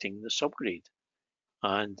affecting the subgrade,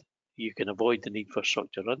 and you can avoid the need for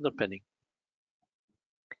structure underpinning.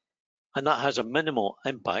 And that has a minimal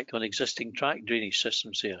impact on existing track drainage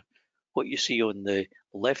systems there. What you see on the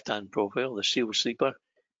left-hand profile, the steel sleeper,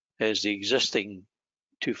 is the existing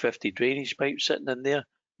 250 drainage pipe sitting in there,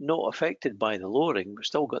 not affected by the lowering. We've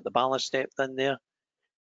still got the ballast depth in there.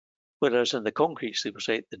 Whereas in the concrete sleeper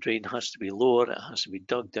site, the drain has to be lower, it has to be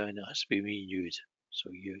dug down, it has to be renewed. So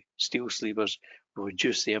steel sleepers will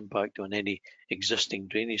reduce the impact on any existing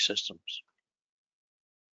drainage systems.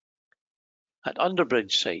 At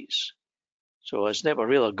underbridge sites, so as Network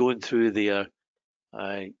Rail are going through their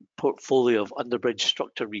portfolio of underbridge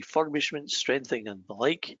structure refurbishment, strengthening and the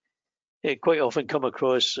like, quite often come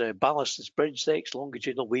across ballastless bridge decks,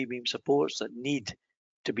 longitudinal way beam supports that need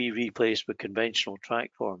to be replaced with conventional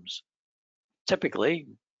track forms. Typically,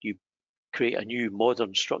 you create a new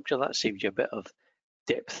modern structure that saves you a bit of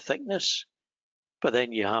depth thickness, but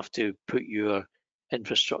then you have to put your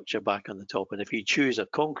infrastructure back on the top. And if you choose a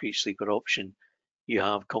concrete sleeper option, you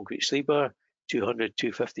have concrete sleeper, 200,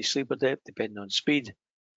 250 sleeper depth, depending on speed,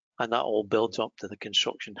 and that all builds up to the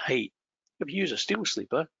construction height. If you use a steel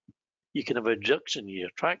sleeper, you can have a reduction in your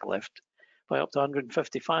track lift by up to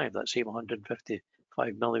 155, that same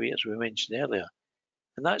 155 millimeters we mentioned earlier.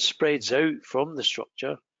 And that spreads out from the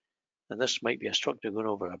structure, and this might be a structure going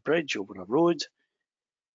over a bridge, over a road.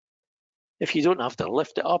 If you don't have to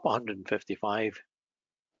lift it up 155,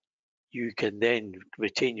 you can then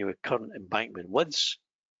retain your current embankment widths.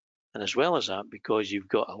 And as well as that, because you've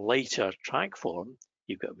got a lighter track form,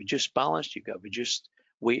 you've got reduced ballast, you've got reduced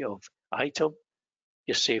weight of item,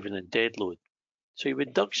 you're saving in dead load. So your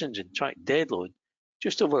reductions in track dead load,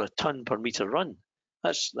 just over a ton per meter run.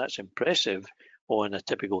 That's impressive on a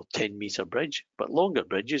typical 10-meter bridge, but longer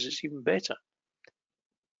bridges, it's even better.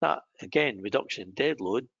 That, again, reduction in dead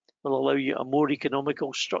load will allow you a more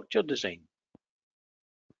economical structure design.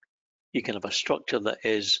 You can have a structure that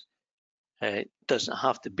doesn't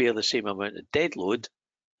have to bear the same amount of dead load,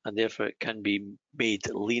 and therefore it can be made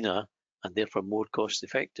leaner and therefore more cost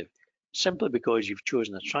effective, simply because you've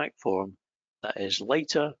chosen a track form that is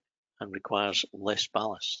lighter and requires less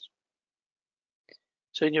ballast.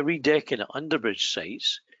 So in your redecking at underbridge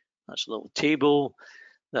sites, that's a little table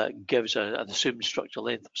that gives an assumed structure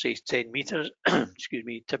length of say 10 meters, excuse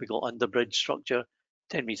me, typical underbridge structure,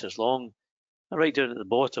 10 meters long. And right down at the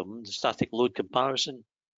bottom, the static load comparison,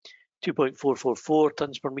 2.444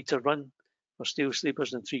 tons per meter run for steel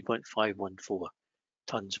sleepers and 3.514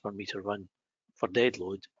 tons per meter run for dead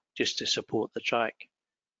load, just to support the track.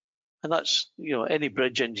 And that's, any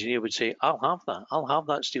bridge engineer would say, I'll have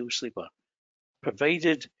that steel sleeper,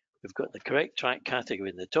 provided we've got the correct track category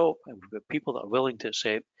in the top and we've got people that are willing to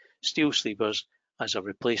accept steel sleepers as a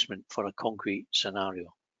replacement for a concrete scenario.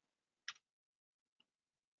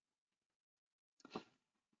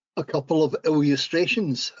 A couple of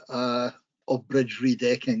illustrations of bridge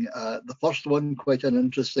redecking. The first one, quite an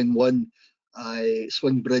interesting one,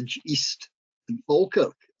 Swing Bridge East in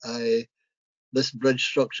Falkirk. This bridge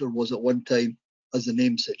structure was at one time, as the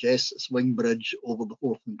name suggests, a swing bridge over the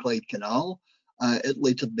Forth and Clyde Canal. It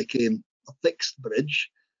later became a fixed bridge.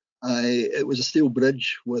 It was a steel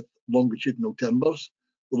bridge with longitudinal timbers.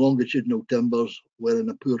 The longitudinal timbers were in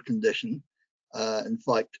a poor condition. In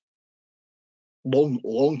fact,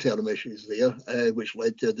 long-term issues there, which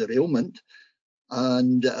led to a derailment.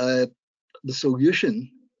 And the solution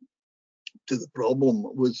to the problem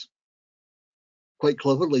was quite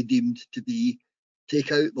cleverly deemed to be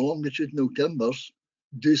take out the longitudinal timbers,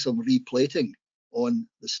 do some replating on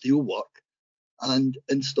the steelwork, and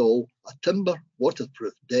install a timber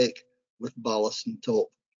waterproof deck with ballast on top.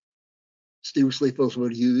 Steel sleepers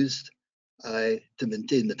were used to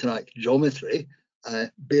maintain the track geometry,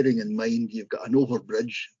 bearing in mind you've got an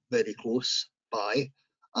overbridge very close by,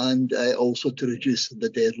 and also to reduce the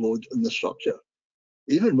dead load in the structure.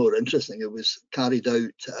 Even more interesting, it was carried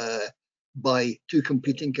out by two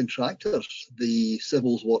competing contractors. The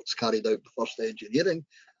civils works carried out the first engineering,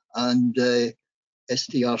 and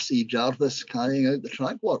STRC Jarvis carrying out the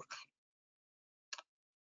track work.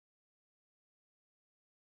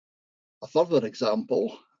 A further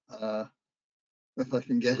example, if I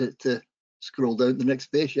can get it to scroll down the next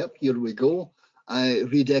page, yep, here we go.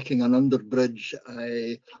 Redecking an underbridge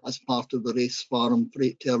as part of the Race Farm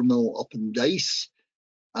Freight Terminal up in Dice.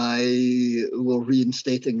 We're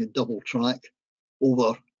reinstating a double track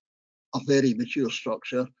over a very mature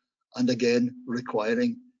structure, and again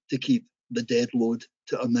requiring to keep the dead load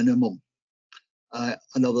to a minimum.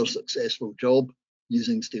 Another successful job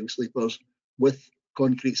using steel sleepers. With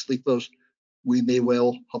concrete sleepers, we may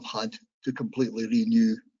well have had to completely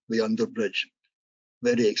renew the underbridge.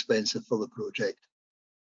 Very expensive for the project.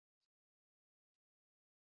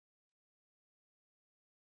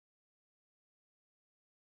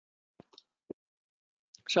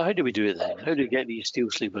 So how do we do it then? How do we get these steel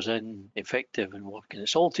sleepers in, effective and working?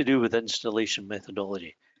 It's all to do with installation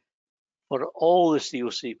methodology. For all the steel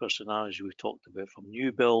sleeper scenarios we've talked about, from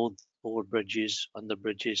new build, over bridges, under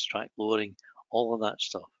bridges, track lowering, all of that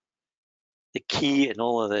stuff, the key in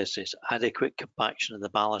all of this is adequate compaction of the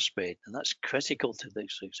ballast bed, and that's critical to the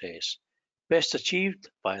success. Best achieved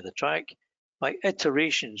via the track, by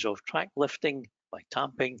iterations of track lifting, by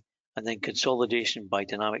tamping, and then consolidation by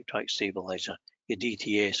dynamic track stabilizer, your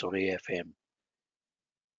DTS or AFM.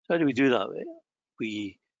 So how do we do that?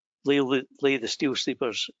 We lay the steel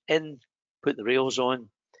sleepers in, put the rails on,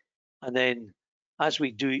 and then as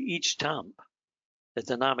we do each tamp, the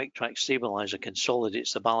dynamic track stabilizer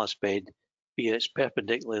consolidates the ballast bed via its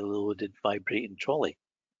perpendicularly loaded vibrating trolley.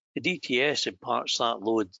 The DTS imparts that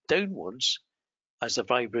load downwards as the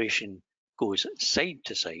vibration goes side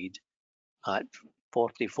to side at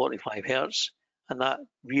 40-45 Hz, and that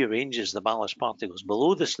rearranges the ballast particles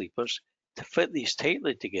below the sleepers to fit these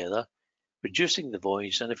tightly together, reducing the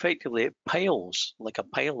voids, and effectively it piles, like a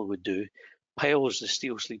piler would do, piles the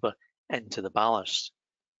steel sleeper into the ballast.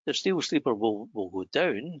 The steel sleeper will go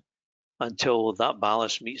down until that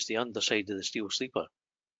ballast meets the underside of the steel sleeper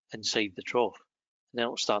inside the trough. And then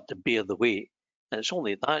it'll start to bear the weight. And it's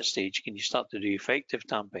only at that stage can you start to do effective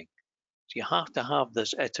tamping. So you have to have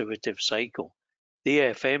this iterative cycle. The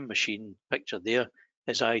AFM machine pictured there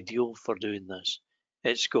is ideal for doing this.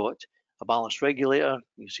 It's got a ballast regulator.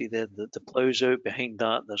 You see there the ploughs out. Behind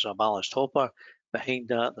that, there's a ballast hopper. Behind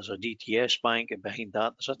that, there's a DTS bank. And behind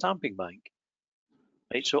that, there's a tamping bank.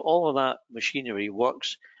 Right, so all of that machinery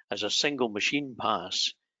works as a single machine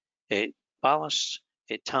pass. It ballasts,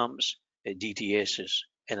 it tamps, it DTSs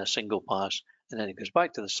in a single pass, and then it goes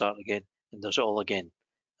back to the start again and does it all again.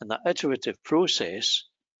 And that iterative process,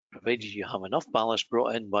 provided you have enough ballast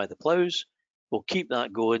brought in by the ploughs, will keep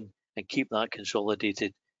that going and keep that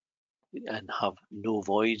consolidated and have no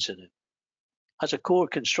voids in it. As a core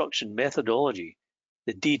construction methodology,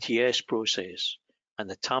 the DTS process and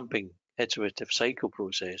the tamping iterative cycle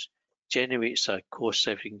process generates a cost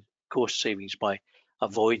savings by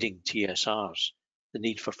avoiding TSRs, the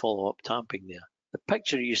need for follow-up tamping there. The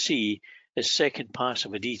picture you see is second pass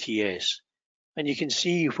of a DTS, and you can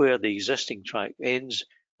see where the existing track ends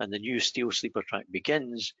and the new steel sleeper track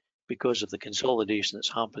begins because of the consolidation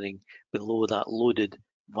that's happening below that loaded,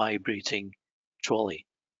 vibrating trolley.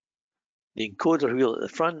 The encoder wheel at the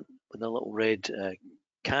front with a little red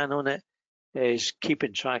can on it is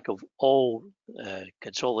keeping track of all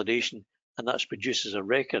consolidation, and that produces a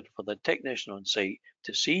record for the technician on site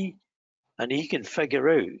to see, and he can figure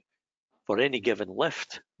out for any given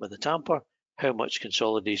lift with the tamper how much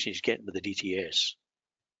consolidation he's getting with the DTS.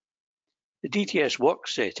 The DTS work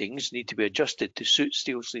settings need to be adjusted to suit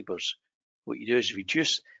steel sleepers. What you do is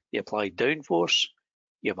reduce the applied downforce,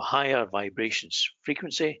 you have a higher vibrations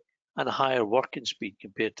frequency, and a higher working speed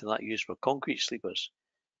compared to that used for concrete sleepers.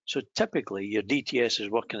 So typically your DTS is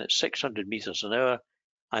working at 600 meters an hour,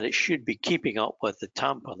 and it should be keeping up with the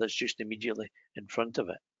tamper that's just immediately in front of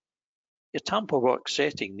it. Your tamper work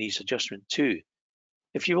setting needs adjustment too.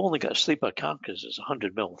 If you've only got a sleeper carcass that's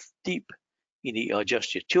 100 mil deep, you need to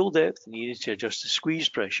adjust your tool depth and you need to adjust the squeeze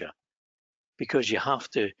pressure, because you have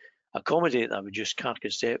to accommodate that reduced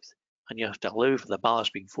carcass depth, and you have to allow for the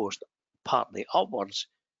ballast being forced partly upwards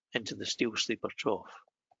into the steel sleeper trough.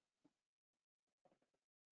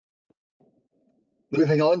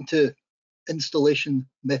 Moving on to installation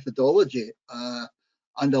methodology,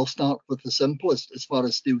 and I'll start with the simplest as far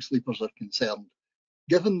as steel sleepers are concerned.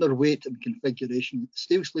 Given their weight and configuration,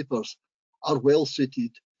 steel sleepers are well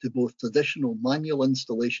suited to both traditional manual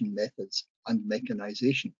installation methods and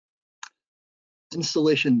mechanisation.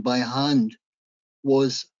 Installation by hand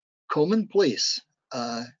was commonplace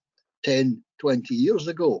 10, 20 years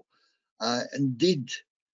ago. Indeed,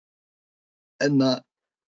 in that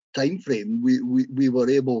time frame, we were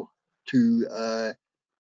able to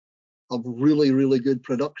have really good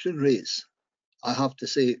production rates. I have to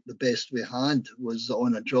say the best we had was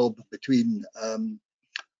on a job between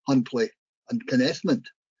Huntly and Kennethmont,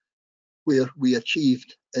 where we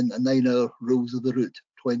achieved in a 9-hour rules of the route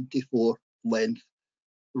 24 length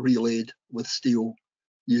relayed with steel,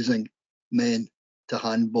 using men to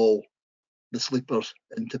handball the sleepers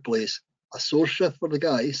into place. A sore shift for the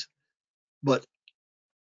guys, but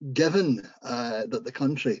given that the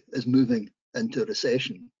country is moving into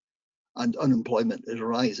recession and unemployment is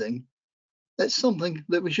rising, it's something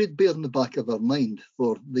that we should bear in the back of our mind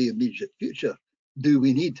for the immediate future. Do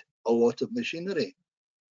we need a lot of machinery?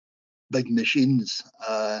 Big machines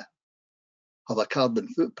have a carbon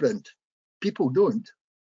footprint. People don't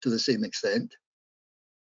to the same extent.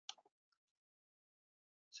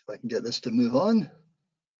 See if I can get this to move on.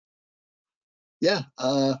 Yeah,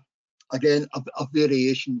 again, a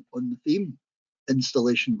variation on the theme,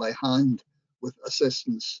 installation by hand with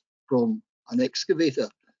assistance from an excavator.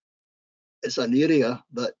 It's an area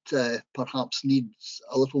that perhaps needs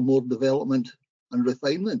a little more development and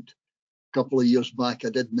refinement. A couple of years back, I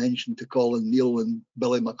did mention to Colin Neal and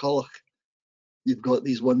Billy McCulloch, you've got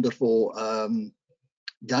these wonderful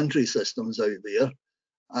gantry systems out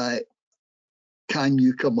there. Can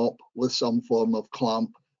you come up with some form of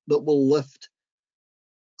clamp that will lift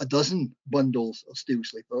a dozen bundles of steel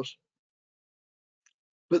sleepers,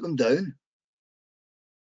 put them down,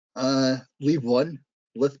 leave one,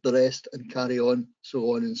 lift the rest and carry on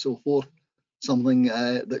and so forth. Something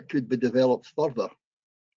that could be developed further.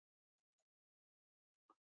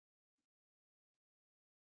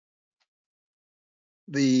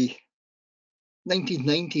 The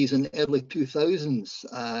 1990s and early 2000s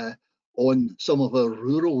on some of our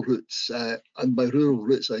rural routes, and by rural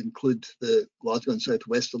routes I include the Glasgow and South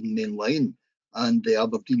Western Main Line and the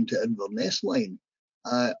Aberdeen to Inverness line,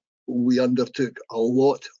 we undertook a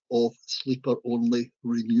lot of sleeper-only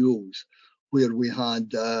renewals where we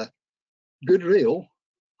had good rail,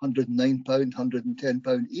 £109,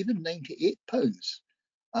 £110, even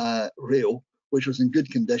 £98 rail, which was in good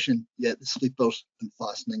condition, yet the sleepers and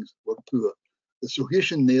fastenings were poor. The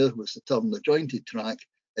solution there was to turn the jointed track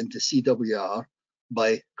into CWR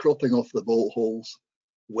by cropping off the bolt holes,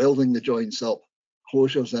 welding the joints up,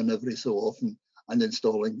 closures in every so often, and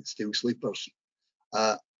installing steel sleepers.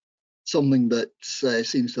 Something that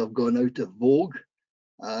seems to have gone out of vogue.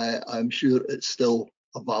 I'm sure it's still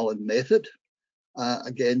a valid method.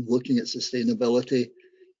 Again, looking at sustainability,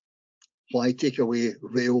 why take away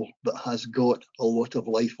rail that has got a lot of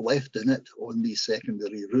life left in it on these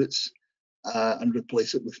secondary routes and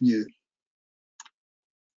replace it with new?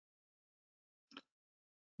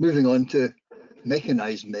 Moving on to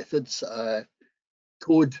mechanised methods,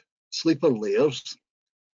 towed sleeper layers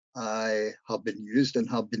have been used and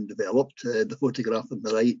have been developed. The photograph on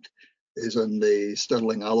the right is on the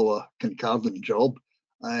Stirling Alloa Kincardine job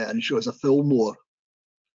and shows a Fillmore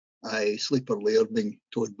sleeper layer being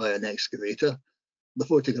towed by an excavator. The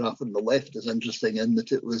photograph on the left is interesting in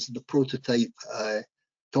that it was the prototype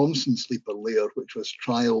Thomson sleeper layer, which was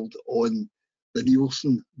trialled on the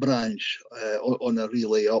Nielsen branch on a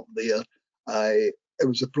relay up there. It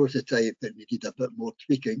was a prototype that needed a bit more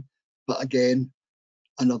tweaking, but again,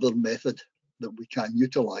 another method that we can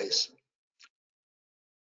utilise.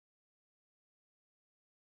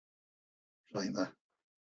 Right there.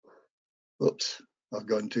 Oops, I've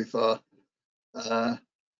gone too far. A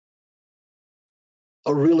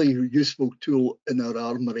really useful tool in our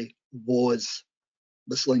armoury was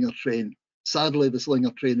the slinger train. Sadly, the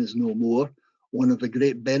slinger train is no more. One of the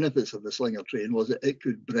great benefits of the slinger train was that it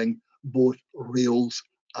could bring both rails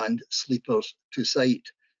and sleepers to site.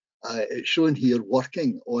 It's shown here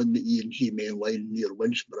working on the E&G main line near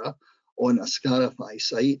Winchborough on a Scarify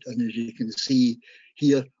site, and as you can see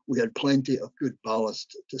here, we had plenty of good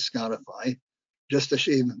ballast to Scarify. Just a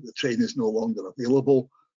shame the train is no longer available,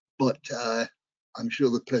 but I'm sure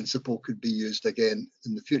the principle could be used again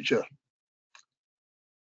in the future.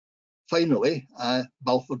 Finally,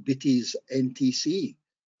 Balfour Beatty's NTC.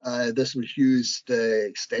 This was used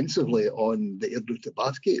extensively on the Airdrie to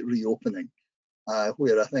Bathgate reopening,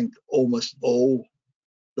 where I think almost all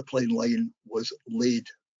the plain line was laid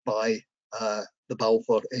by the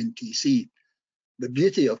Balfour NTC. The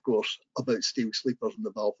beauty, of course, about steel sleepers in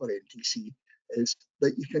the Balfour NTC is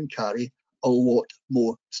that you can carry a lot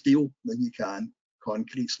more steel than you can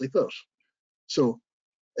concrete sleepers. So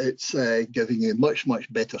it's giving you much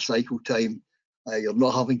better cycle time. You're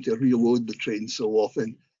not having to reload the train so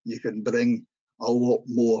often. You can bring a lot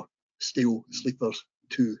more steel sleepers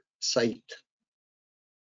to site.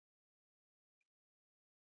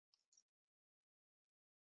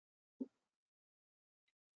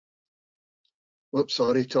 Whoops,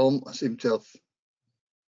 sorry, Tom. I seem to have.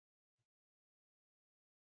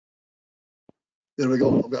 There we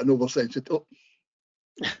go. I've got an oversensitive. Oh.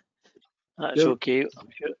 That's okay.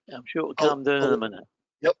 I'm sure it'll calm down in a minute.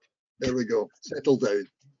 Yep. There we go. Settle down.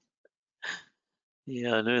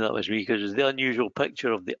 Yeah, I knew that was me because it's the unusual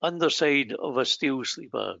picture of the underside of a steel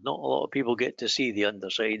sleeper. Not a lot of people get to see the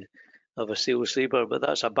underside of a steel sleeper, but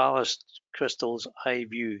that's a ballast crystal's eye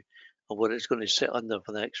view of what it's going to sit under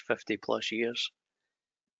for the next 50 plus years.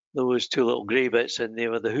 Those two little grey bits in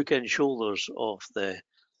there are the hook and shoulders of the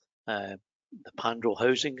pandrel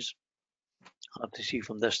housings. Hard to see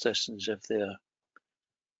from this distance if they're,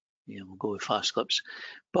 we'll go with fast clips.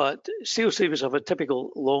 But steel sleepers have a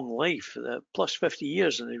typical long life, plus 50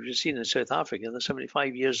 years, and we've seen in South Africa, they're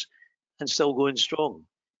 75 years and still going strong.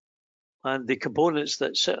 And the components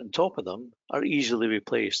that sit on top of them are easily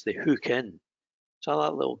replaced. They hook in. So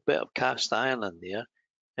that little bit of cast iron in there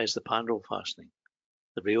is the pandrel fastening,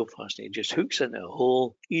 the rail fastening. It just hooks into a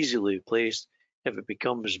hole, easily replaced. If it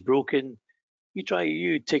becomes broken,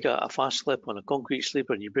 you take a fast clip on a concrete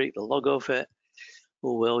sleeper and you break the lug off it.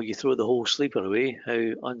 Oh well, you throw the whole sleeper away.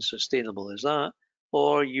 How unsustainable is that?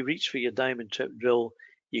 Or you reach for your diamond tip drill,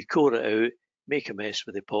 you core it out, make a mess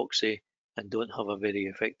with epoxy, and don't have a very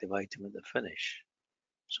effective item at the finish.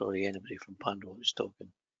 Sorry, anybody from Pandora who's talking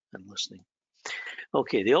and listening.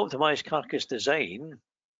 Okay, the optimized carcass design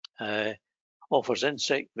offers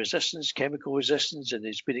insect resistance, chemical resistance, and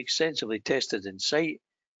it's been extensively tested in site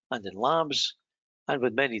and in labs, and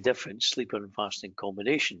with many different sleeper and fastening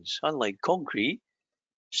combinations. Unlike concrete,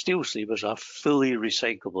 steel sleepers are fully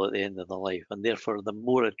recyclable at the end of their life, and therefore they're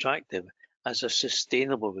more attractive as a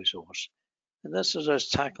sustainable resource. And this is us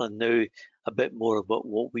tackling now a bit more about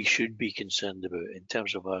what we should be concerned about in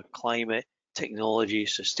terms of our climate, technology,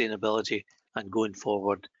 sustainability, and going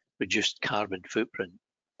forward, reduced carbon footprint.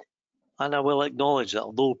 And I will acknowledge that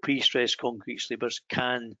although pre-stressed concrete sleepers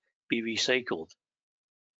can be recycled,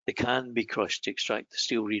 they can be crushed to extract the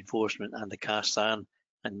steel reinforcement and the cast iron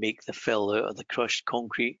and make the fill out of the crushed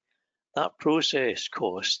concrete. That process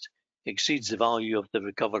cost exceeds the value of the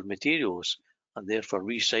recovered materials, and therefore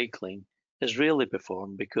recycling is rarely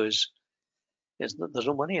performed because there's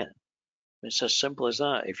no money in it. It's as simple as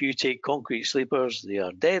that. If you take concrete sleepers, they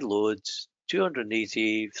are dead loads,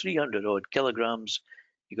 280, 300 odd kilograms.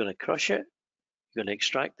 You're going to crush it, you're going to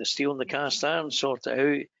extract the steel and the cast iron, sort it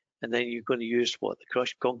out, and then you're going to use what the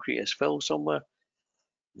crushed concrete as fill somewhere.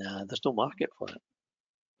 Nah, there's no market for it.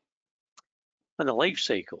 And the life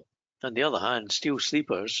cycle. On the other hand, steel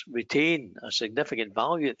sleepers retain a significant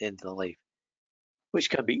value at the end of the life, which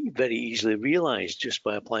can be very easily realised just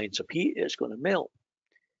by applying some heat. It's going to melt.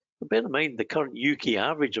 But bear in mind the current UK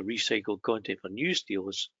average of recycled content for new steel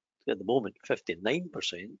is at the moment 59%.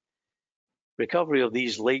 Recovery of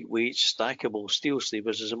these lightweight stackable steel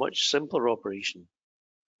sleepers is a much simpler operation.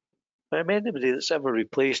 For anybody that's ever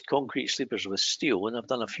replaced concrete sleepers with steel, and I've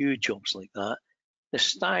done a few jobs like that, the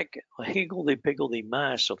stack, a higgledy-piggledy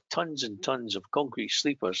mass of tons and tons of concrete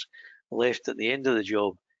sleepers left at the end of the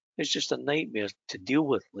job is just a nightmare to deal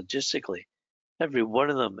with logistically. Every one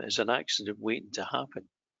of them is an accident waiting to happen.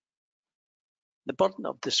 The burden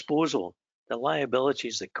of disposal, the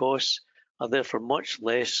liabilities, the costs are therefore much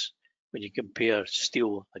less when you compare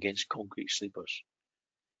steel against concrete sleepers.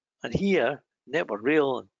 And here, Network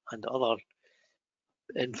Rail and other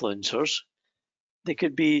influencers, they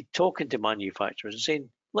could be talking to manufacturers and saying,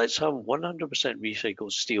 let's have 100%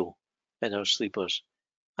 recycled steel in our sleepers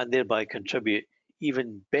and thereby contribute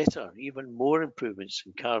even better, even more improvements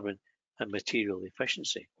in carbon and material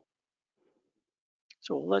efficiency.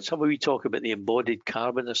 So let's have a wee talk about the embodied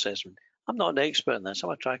carbon assessment. I'm not an expert in this, I'm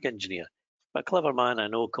a track engineer, but a clever man I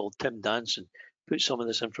know called Tim Danson put some of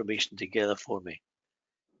this information together for me.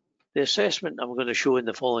 The assessment I'm going to show in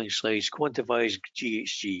the following slides quantifies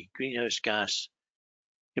GHG, greenhouse gas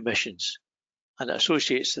emissions, and it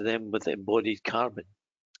associates them with embodied carbon.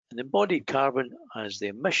 And embodied carbon has the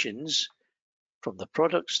emissions from the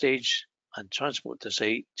product stage and transport to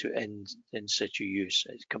site to in situ use.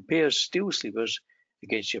 It compares steel sleepers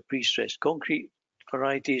against your pre-stressed concrete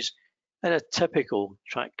varieties in a typical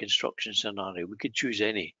track construction scenario. We could choose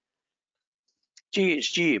any.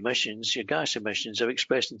 GHG emissions, your gas emissions, are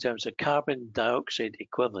expressed in terms of carbon dioxide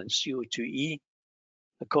equivalent, CO2e,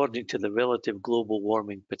 according to the relative global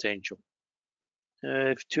warming potential.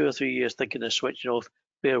 If 2 or 3 years thinking of switching off,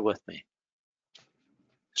 bear with me.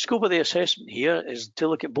 The scope of the assessment here is to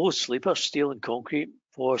look at both sleepers, steel and concrete,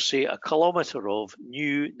 for say a kilometre of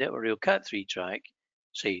new Network Rail Cat 3 track,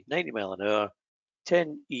 say 90 mile an hour,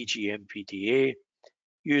 10 EGMPTA,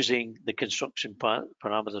 using the construction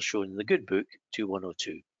parameters shown in the good book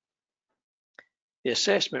 2102. The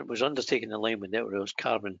assessment was undertaken in line with Network Rail's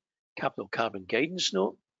capital carbon guidance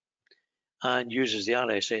note and uses the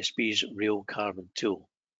RSSB's Rail Carbon tool.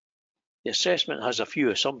 The assessment has a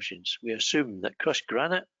few assumptions. We assume that crushed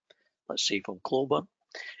granite, let's say from Cloba,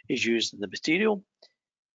 is used in the material,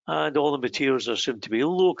 and all the materials are assumed to be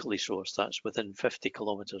locally sourced. That's within 50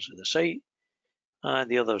 kilometres of the site.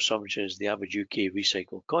 And the other assumption is the average UK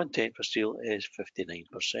recycled content for steel is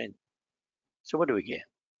 59%. So what do we get?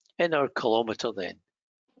 In our kilometre then,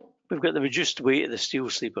 we've got the reduced weight of the steel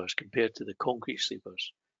sleepers compared to the concrete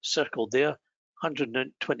sleepers. Circled there,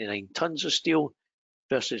 129 tonnes of steel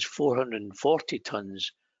versus 440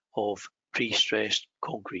 tonnes of pre-stressed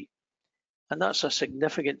concrete. And that's a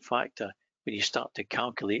significant factor when you start to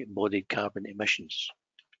calculate embodied carbon emissions.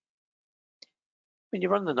 When you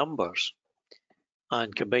run the numbers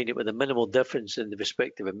and combine it with the minimal difference in the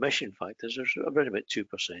respective emission factors, there's around about 2%.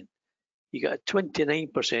 You get a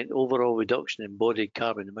 29% overall reduction in embodied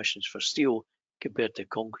carbon emissions for steel compared to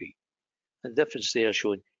concrete. And the difference there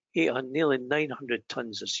showing nearly 900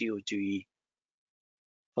 tonnes of CO2e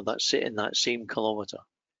for that in that same kilometre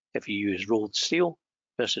if you use rolled steel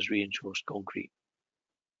versus reinforced concrete.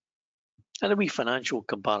 And a wee financial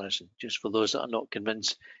comparison, just for those that are not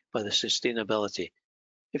convinced by the sustainability.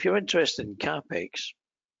 If you're interested in CapEx,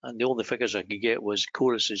 and the only figures I could get was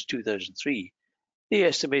Chorus's 2003. They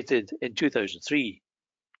estimated in 2003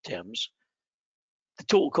 terms the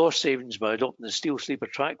total cost savings by adopting the steel sleeper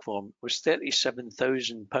track form was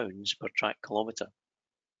 £37,000 per track kilometre.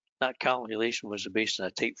 That calculation was based on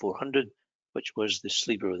a Type 400, which was the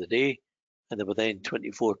sleeper of the day, and they were then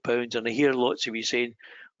 £24. And I hear lots of you saying,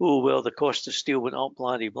 oh, well, the cost of steel went up,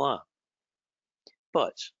 blah, blah.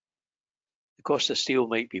 But the cost of steel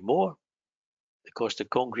might be more, the cost of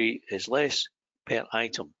concrete is less per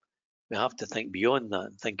item. We have to think beyond that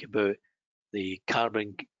and think about the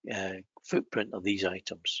carbon footprint of these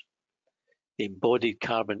items. The embodied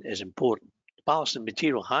carbon is important. Ballast and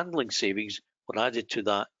material handling savings were added to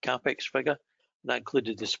that capex figure, and that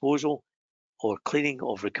included disposal or cleaning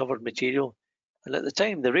of recovered material. And at the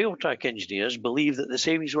time, the rail track engineers believed that the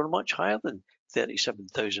savings were much higher than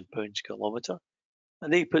 £37,000 per kilometre,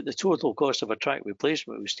 and they put the total cost of a track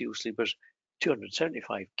replacement with steel sleepers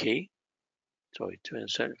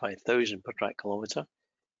 275,000 per track kilometre,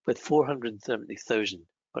 with 470,000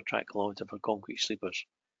 per track kilometre for concrete sleepers.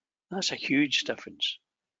 That's a huge difference.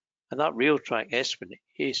 And that rail track estimate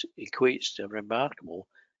equates to a remarkable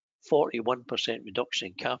 41% reduction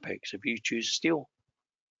in capex if you choose steel.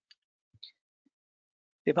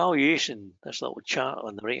 The evaluation, this little chart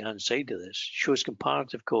on the right hand side of this, shows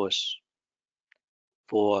comparative costs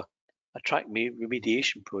for a track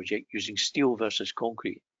remediation project using steel versus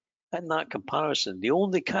concrete. In that comparison, the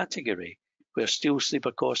only category where steel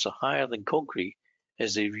sleeper costs are higher than concrete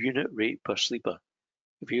is the unit rate per sleeper.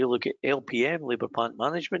 If you look at LPM, labour plant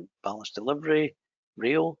management, ballast delivery,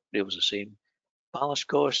 rail's the same, ballast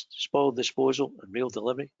cost, spoil disposal, and rail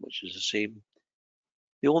delivery, which is the same.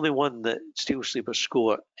 The only one that steel sleepers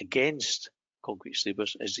score against concrete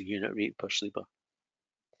sleepers is the unit rate per sleeper.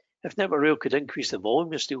 If Network Rail could increase the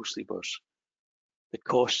volume of steel sleepers, the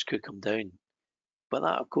costs could come down. But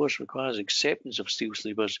that, of course, requires acceptance of steel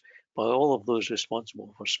sleepers by all of those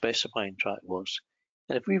responsible for specifying track laws.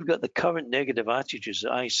 And if we've got the current negative attitudes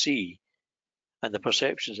that I see and the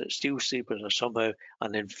perceptions that steel sleepers are somehow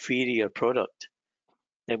an inferior product,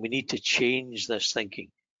 then we need to change this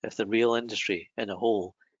thinking if the rail industry in a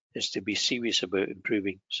whole is to be serious about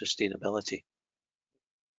improving sustainability.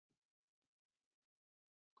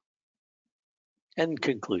 In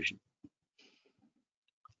conclusion,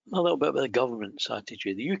 a little bit about the government's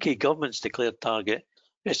attitude. The UK government's declared target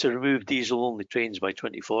is to remove diesel-only trains by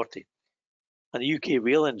 2040. And the UK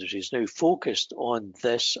rail industry is now focused on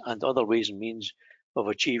this and other ways and means of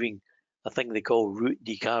achieving a thing they call route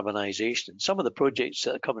decarbonisation. Some of the projects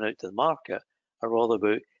that are coming out to the market are all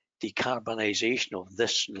about decarbonisation of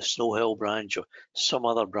this, the Snow Hill branch or some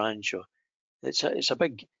other branch. Or it's a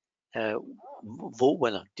big vote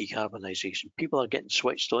winner, decarbonisation. People are getting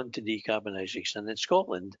switched on to decarbonisation. And in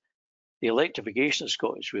Scotland, the electrification of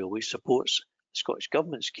Scottish Railways supports the Scottish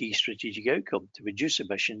Government's key strategic outcome to reduce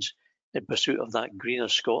emissions in pursuit of that greener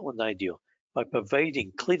Scotland ideal by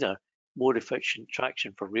providing cleaner, more efficient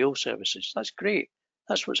traction for rail services. That's great.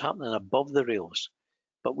 That's what's happening above the rails.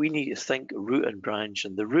 But we need to think route and branch,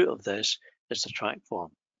 and the root of this is the track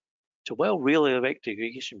form. So while rail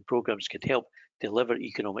electrification programmes can help deliver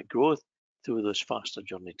economic growth through those faster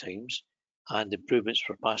journey times and improvements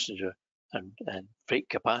for passenger and freight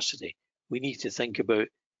capacity, we need to think about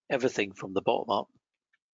everything from the bottom up.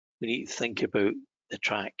 We need to think about the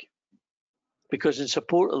track. Because in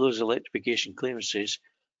support of those electrification clearances,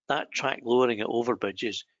 that track lowering at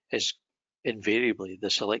overbridges is invariably the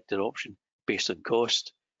selected option based on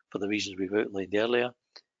cost for the reasons we've outlined earlier.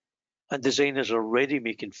 And designers are already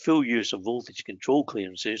making full use of voltage control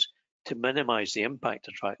clearances to minimise the impact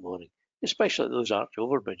of track lowering, especially at those arch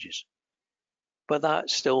overbridges. But that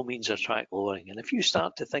still means a track lowering. And if you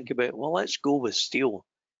start to think about, well, let's go with steel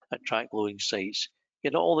at track lowering sites,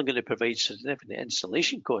 you're not only going to provide significant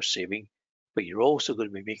installation cost saving, but you're also going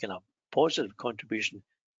to be making a positive contribution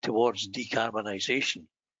towards decarbonisation.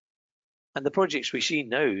 And the projects we see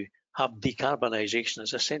now have decarbonisation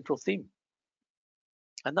as a central theme.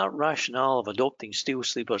 And that rationale of adopting steel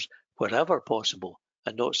sleepers wherever possible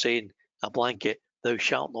and not saying a blanket, thou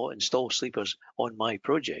shalt not install sleepers on my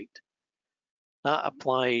project, that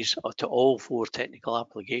applies to all four technical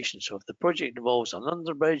applications. So if the project involves an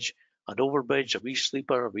underbridge, an overbridge, a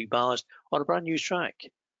re-sleeper, a reballast, or a brand new track,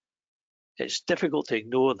 it's difficult to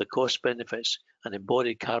ignore the cost benefits and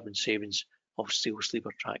embodied carbon savings of steel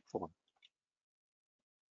sleeper track form.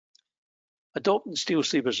 Adopting steel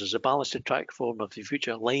sleepers as a ballasted track form of the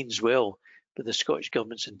future aligns well with the Scottish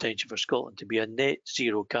Government's intention for Scotland to be a net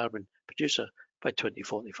zero carbon producer by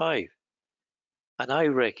 2045. And I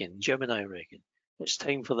reckon, Jim and I reckon, it's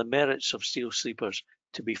time for the merits of steel sleepers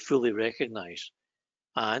to be fully recognised.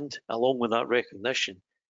 and, along with that recognition,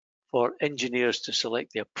 for engineers to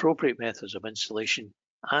select the appropriate methods of installation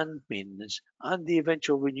and maintenance and the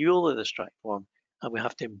eventual renewal of this track form. And we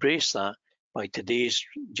have to embrace that by today's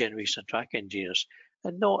generation of track engineers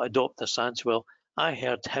and not adopt the stance, well, I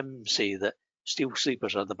heard him say that steel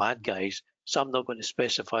sleepers are the bad guys, so I'm not going to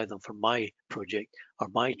specify them for my project or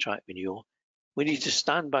my track renewal. We need to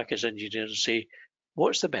stand back as engineers and say,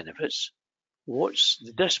 what's the benefits, what's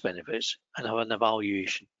the disbenefits, and have an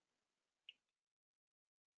evaluation.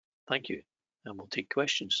 Thank you, and we'll take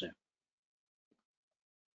questions now.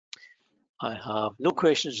 I have no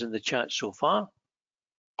questions in the chat so far.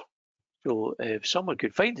 So if someone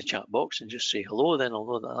could find the chat box and just say hello, then I'll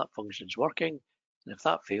know that that function's working. And if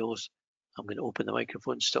that fails, I'm going to open the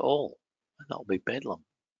microphones to all, and that'll be bedlam.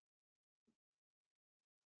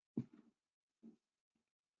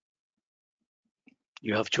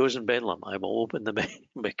 You have chosen bedlam. I will open the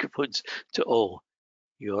microphones to all.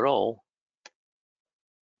 You are all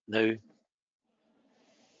now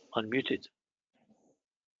unmuted.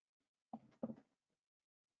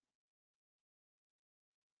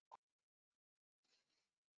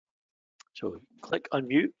 So click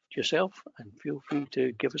unmute yourself and feel free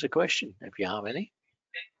to give us a question if you have any.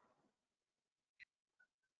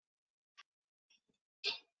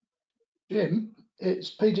 Jim, it's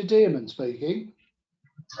Peter Dearman speaking.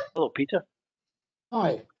 Hello, Peter.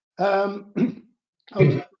 Hi. I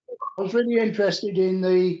was really interested in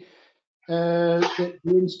the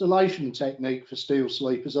installation technique for steel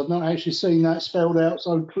sleepers. I've not actually seen that spelled out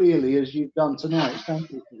so clearly as you've done tonight. Thank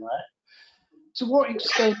you for that. To what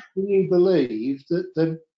extent do you believe that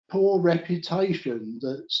the poor reputation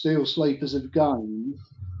that steel sleepers have gained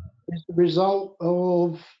is the result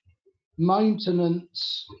of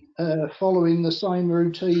maintenance following the same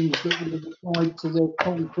routines that were applied to their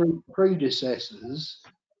concrete predecessors,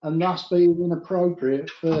 and thus being inappropriate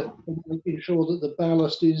for making sure that the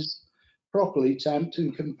ballast is properly tamped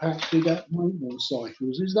and compacted at maintenance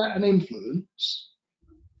cycles? Is that an influence?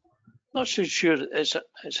 Not so sure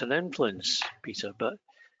it's an influence, Peter, but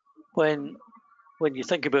when you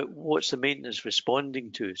think about what's the maintenance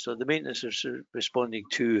responding to, so the maintenance is responding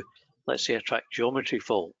to, let's say, a track geometry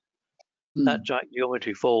fault. That track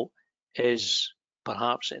geometry fault is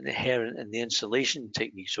perhaps inherent in the installation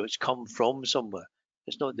technique, so it's come from somewhere.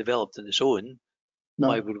 It's not developed on its own. No.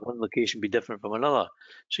 Why would one location be different from another?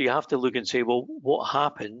 So you have to look and say, well, what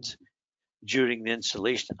happened during the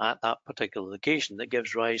installation at that particular location that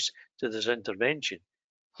gives rise to this intervention?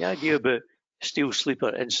 The idea about steel sleeper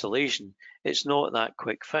installation, it's not that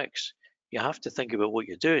quick fix. You have to think about what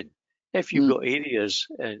you're doing. If you've got areas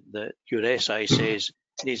that your SI says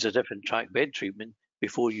needs a different track bed treatment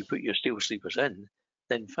before you put your steel sleepers in,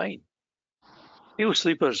 then fine. Steel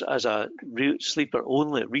sleepers as a re-sleeper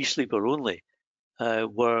only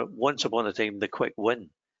were once upon a time the quick win.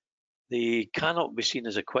 They cannot be seen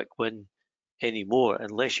as a quick win anymore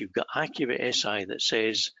unless you've got accurate SI that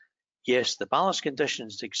says, yes, the ballast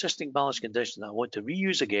conditions, the existing ballast conditions that I want to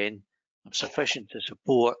reuse again are sufficient to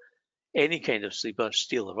support any kind of sleeper,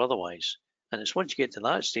 steel or otherwise. And it's once you get to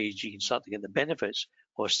that stage, you can start to get the benefits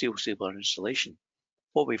of steel sleeper installation.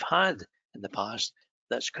 What we've had in the past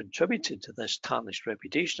that's contributed to this tarnished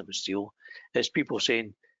reputation of a steel is people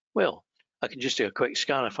saying, well, I can just do a quick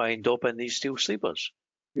scarify and dop in these steel sleepers.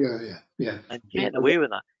 Yeah. And getting away with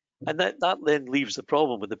that. And that then leaves the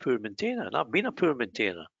problem with the poor maintainer. And I've been a poor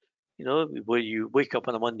maintainer, you know, where you wake up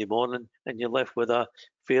on a Monday morning and you're left with a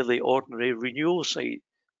fairly ordinary renewal site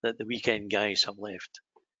that the weekend guys have left.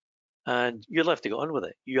 And you're left to go on with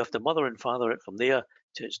it. You have to mother and father it from there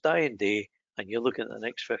to its dying day, and you're looking at the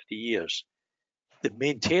next 50 years. The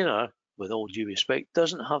maintainer, with all due respect,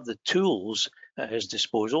 doesn't have the tools at his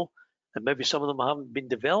disposal, and maybe some of them haven't been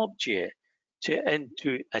developed yet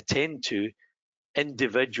to attend to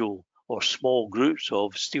individual or small groups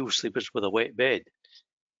of steel sleepers with a wet bed.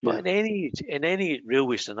 But in any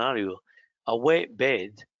railway scenario, a wet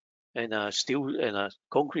bed in a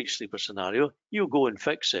concrete sleeper scenario, you'll go and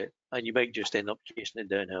fix it, and you might just end up chasing it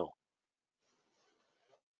downhill.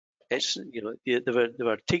 It's, you know, there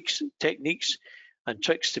are techniques and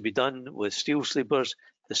tricks to be done with steel sleepers,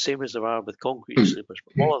 the same as there are with concrete sleepers.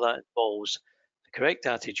 But all of that involves the correct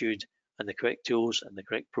attitude and the correct tools and the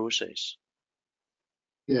correct process.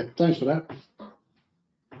 Yeah, thanks for that.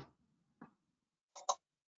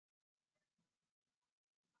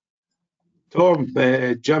 Tom,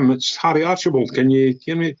 Jim, it's Harry Archibald. Can you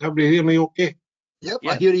hear me? Everybody hear me okay? Yep,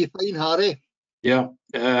 I hear you fine, Harry. Yeah.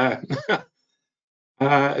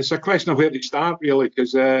 It's a question of where to start, really,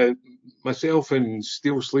 because myself and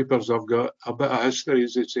steel sleepers have got a bit of history,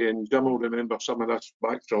 as they say, and Jim will remember some of this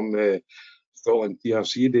back from the Scotland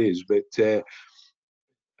TRC days. But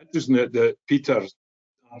interesting that Peter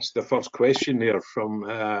asked the first question there from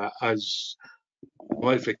as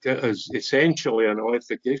essentially an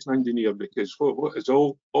electrification engineer, because what has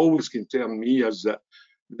always concerned me is that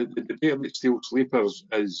the debate about steel sleepers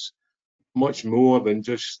is much more than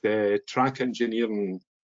just track engineering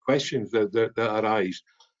questions that arise.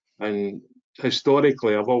 And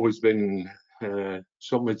historically, I've always been,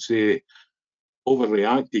 some would say,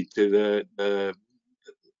 overreacted to the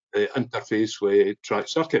interface with track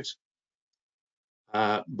circuits.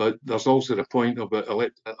 But there's also the point of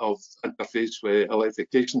interface with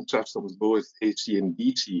electrification systems, both AC and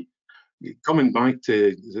DC. Coming back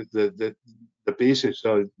to the basis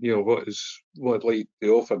of what I'd like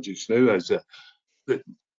to offer just now is that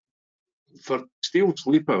for steel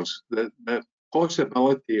sleepers, the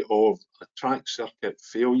possibility of a track circuit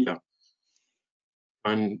failure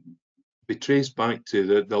and be traced back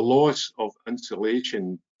to the loss of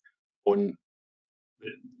insulation on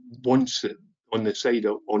one side,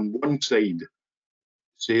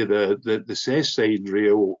 say the cess side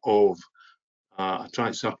rail of a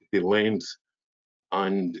track circuit length,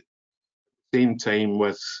 and at the same time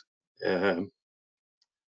with a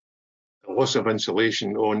loss of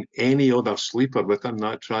insulation on any other sleeper within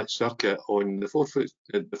that track circuit on the forefoot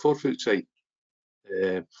side.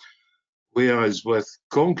 Whereas with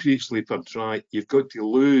concrete sleeper track, you've got to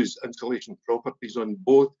lose insulation properties on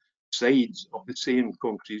both sides of the same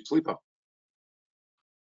concrete sleeper.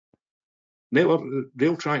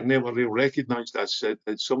 Railtrack never really recognised this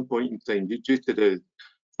at some point in time due to the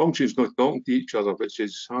functions not talking to each other, which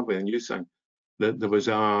is hardly a new thing. There was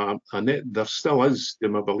there still is,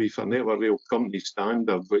 in my belief, a Network Rail company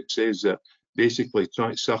standard which says that basically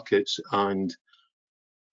track circuits and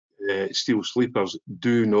steel sleepers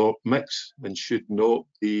do not mix and should not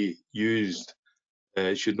be used,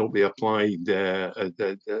 should not be applied on at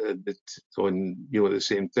the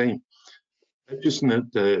same time. Interesting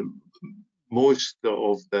that most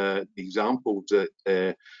of the examples that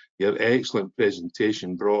your excellent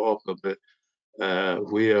presentation brought up about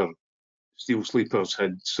where steel sleepers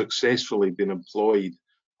had successfully been employed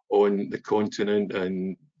on the continent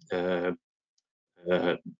and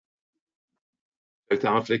South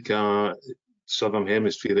Africa, Southern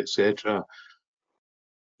Hemisphere, etc.,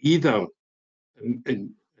 either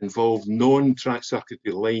involve non-track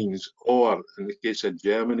circuitry lines, or in the case of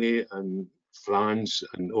Germany and France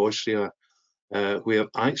and Austria, where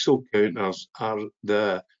axle counters are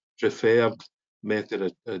the preferred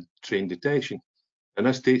method of train detection. And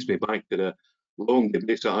this takes me back to the long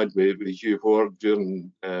debates I had with Hugh Ward during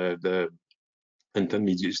the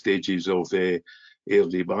intermediate stages of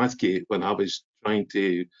AirD Bathgate, when I was trying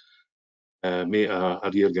to make a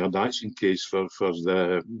rearguard action case for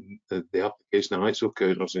the application of axle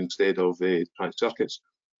counters instead of track circuits.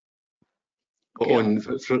 Okay.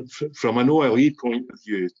 From an OLE point of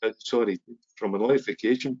view, from an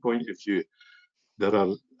electrification point of view, there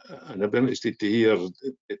are, and I've been interested to hear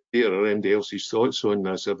Peter or anybody else's thoughts on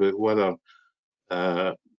this, about whether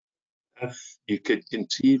if you could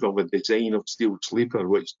conceive of a design of steel sleeper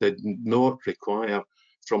which did not require,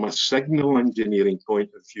 from a signal engineering point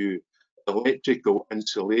of view, electrical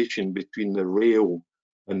insulation between the rail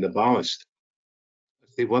and the ballast,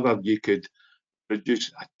 whether you could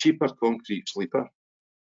produce a cheaper concrete sleeper,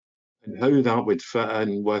 and how that would fit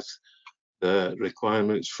in with the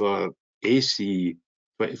requirements for AC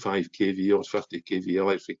 25 kV or 50 kV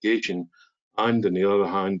electrification, and on the other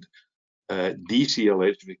hand, DC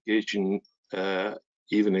electrification,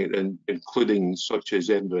 even including such as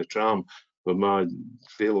Edinburgh Tram, where my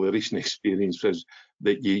fairly recent experience was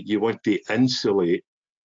that you want to insulate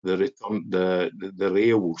the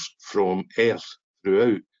rails from earth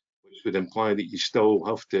throughout, which would imply that you still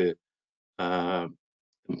have to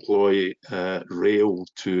employ rail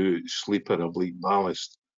to sleeper oblique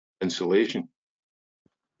ballast insulation.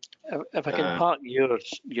 If I can park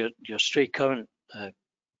your straight current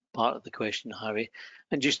part of the question, Harry,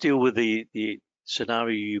 and just deal with the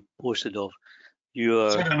scenario you posted of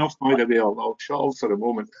your. Said enough, by the way. I'll shut off for a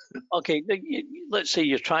moment. Okay, let's say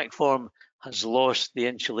your track form has lost the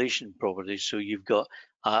insulation properties, so you've got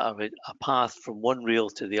a path from one rail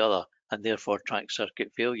to the other, and therefore track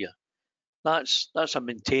circuit failure. That's a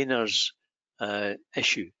maintainer's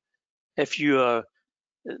issue. If you are,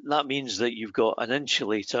 that means that you've got an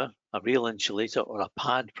insulator, a rail insulator, or a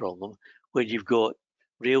pad problem where you've got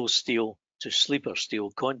rail steel to sleeper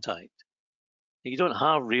steel contact. You don't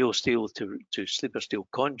have rail steel to sleeper steel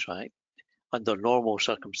contact under normal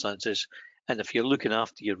circumstances, and if you're looking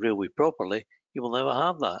after your railway properly, you will never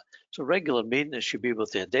have that. So regular maintenance should be able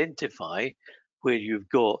to identify where you've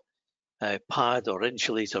got pad or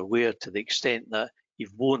insulator wear to the extent that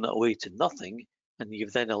you've worn it away to nothing, and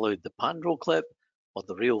you've then allowed the pandrel clip or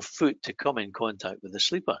the rail foot to come in contact with the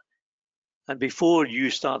sleeper. And before you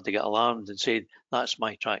start to get alarmed and say, that's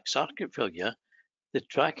my track circuit failure, the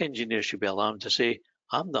track engineer should be alarmed to say,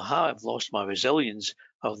 I've lost my resilience,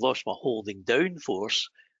 I've lost my holding down force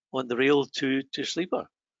on the rail to sleeper.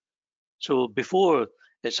 So before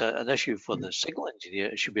it's an issue for the signal engineer,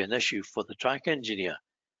 it should be an issue for the track engineer.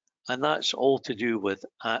 And that's all to do with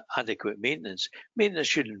adequate maintenance. Maintenance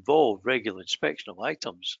should involve regular inspection of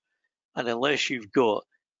items. And unless you've got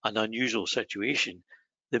an unusual situation,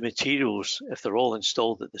 the materials, if they're all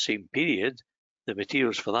installed at the same period, the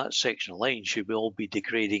materials for that section of line should all be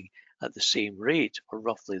degrading at the same rate or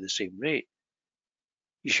roughly the same rate.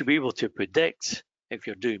 You should be able to predict, if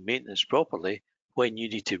you're doing maintenance properly, when you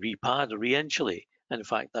need to repad or re-insulate. And in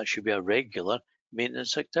fact, that should be a regular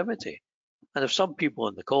maintenance activity. And if some people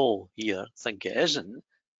on the call here think it isn't,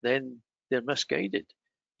 then they're misguided.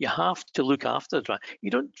 You have to look after the track. You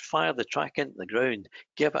don't fire the track into the ground,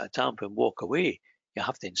 give it a tamp and walk away. You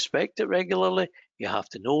have to inspect it regularly, you have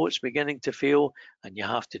to know it's beginning to fail, and you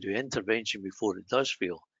have to do intervention before it does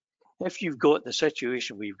fail. If you've got the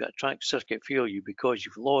situation where you've got a track circuit failure because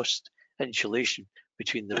you've lost insulation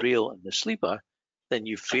between the rail and the sleeper, then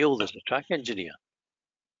you've failed as a track engineer.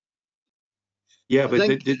 Yeah,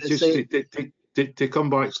 but just to come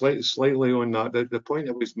back slightly on that, the point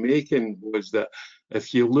I was making was that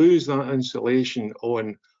if you lose that insulation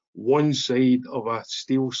on one side of a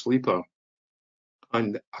steel sleeper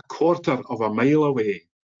and a quarter of a mile away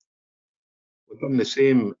within the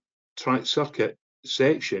same track circuit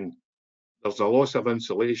section, there's a loss of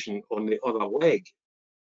insulation on the other leg,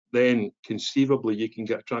 then conceivably you can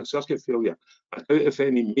get track circuit failure. I doubt if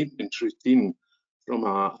any maintenance routine from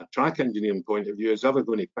a track engineering point of view is ever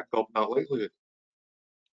going to pick up that likelihood.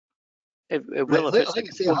 It will if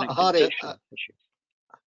it's a component condition issue.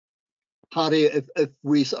 Harry, if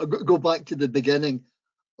we sort of go back to the beginning,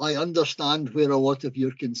 I understand where a lot of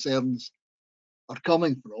your concerns are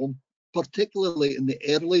coming from, particularly in the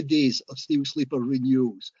early days of steel sleeper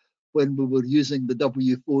renewals, when we were using the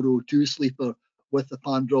W402 sleeper with the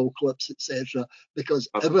pandrol clips, etc., because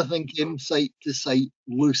everything came site to site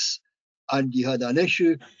loose, and you had an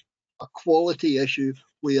issue, a quality issue,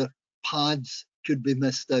 where pads could be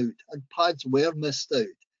missed out, and pads were missed out.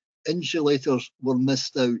 Insulators were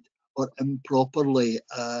missed out or improperly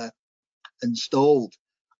installed.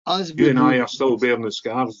 As you and I are still bearing the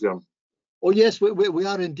scars, Jim. Oh yes, we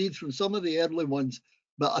are indeed from some of the early ones,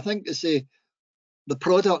 but I think to say the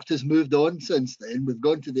product has moved on since then. We've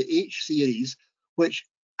gone to the H series, which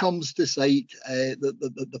comes to site,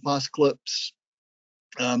 the fast clips,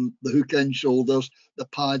 the hook-in shoulders, the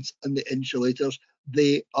pads and the insulators,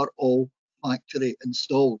 they are all factory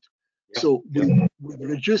installed. Yeah, so we've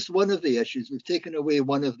reduced one of the issues, we've taken away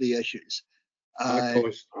one of the issues.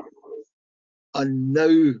 And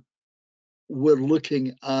now we're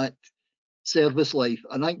looking at service life.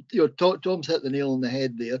 And I think Tom's hit the nail on the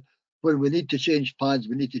head there. When we need to change pads,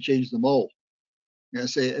 we need to change them all. I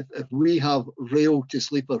say if we have rail to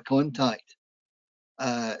sleeper contact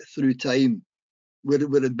through time,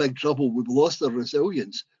 we're in big trouble. We've lost our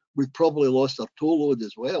resilience. We've probably lost our tow load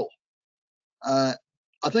as well. I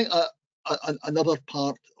think another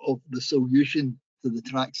part of the solution to the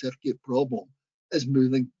track circuit problem is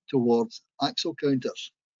moving towards axle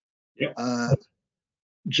counters. Yeah.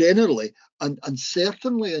 Generally, and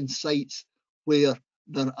certainly in sites where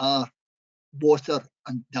there are water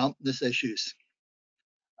and dampness issues.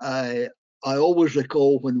 I always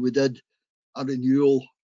recall when we did a renewal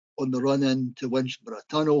on the run in to Winchborough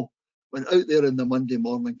Tunnel, went out there in the Monday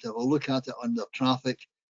morning to have a look at it under traffic,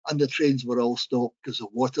 and the trains were all stopped because the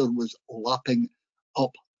water was lapping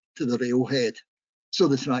up to the railhead. So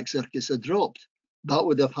the track circuits had dropped. That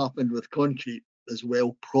would have happened with concrete as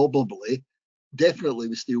well, probably. Definitely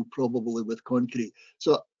with steel, probably with concrete.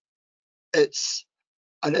 So it's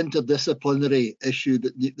an interdisciplinary issue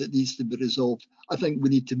that needs to be resolved. I think we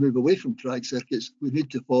need to move away from track circuits. We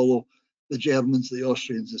need to follow the Germans, the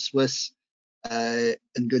Austrians, the Swiss, and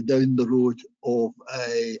go down the road of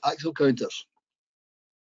axle counters.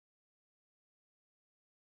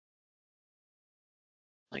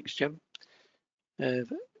 Thanks, Jim.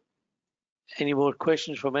 Any more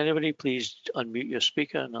questions from anybody? Please unmute your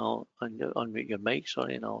speaker and I'll unmute your mic,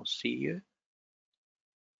 sorry, and I'll see you.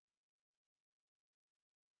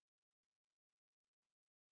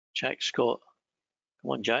 Jack Scott.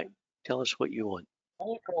 Come on, Jack, tell us what you want.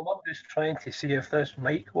 I'm just trying to see if this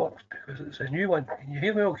mic works because it's a new one. Can you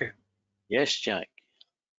hear me okay? Yes, Jack.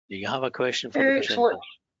 Do you have a question for the presenter?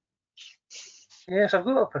 Yes, I've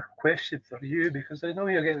got a question for you because I know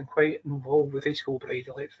you're getting quite involved with East Kilbride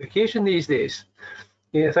electrification these days.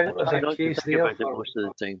 Do you I think there's try a not to case think there about it for? most of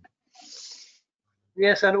the time.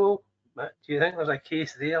 Yes, I know. But do you think there's a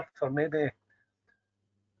case there for maybe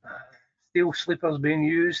steel sleepers being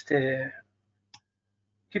used to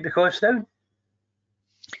keep the costs down?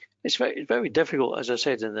 It's very difficult, as I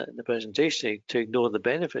said in the presentation, to ignore the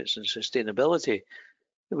benefits and sustainability.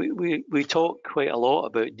 We talk quite a lot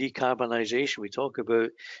about decarbonisation. We talk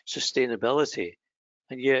about sustainability,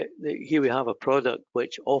 and yet here we have a product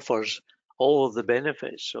which offers all of the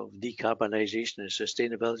benefits of decarbonisation and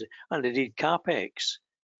sustainability, and indeed capex.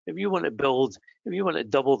 If you want to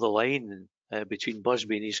double the line between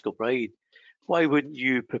Busby and East Kilbride, why wouldn't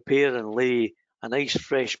you prepare and lay a nice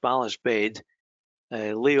fresh ballast bed,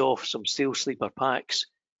 lay off some steel sleeper packs,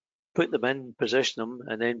 put them in, position them,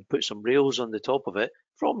 and then put some rails on the top of it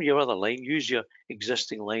from your other line. Use your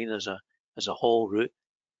existing line as a haul route,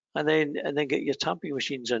 and then get your tamping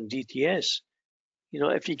machines on DTS.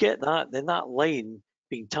 If you get that, then that line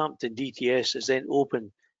being tamped in DTS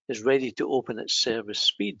is ready to open at service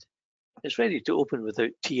speed. It's ready to open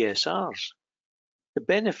without TSRs. The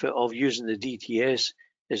benefit of using the DTS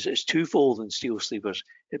is twofold in steel sleepers.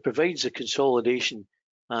 It provides the consolidation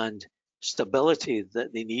and stability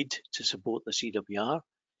that they need to support the CWR,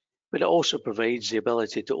 but it also provides the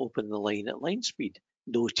ability to open the line at line speed,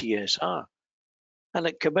 no TSR. And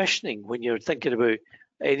at commissioning, when you're thinking about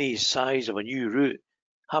any size of a new route,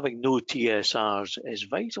 having no TSRs is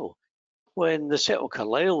vital. When the Settle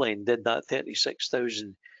Carlisle line did that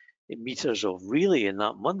 36,000 metres of relay in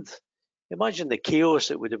that month, imagine the chaos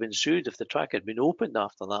that would have ensued if the track had been opened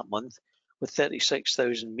after that month with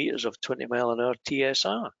 36,000 metres of 20-mile-an-hour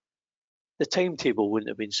TSR. The timetable wouldn't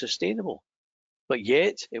have been sustainable. But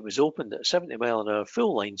yet, it was opened at 70-mile-an-hour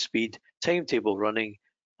full line speed, timetable running,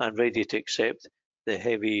 and ready to accept the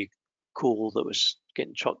heavy coal that was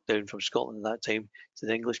getting trucked down from Scotland at that time to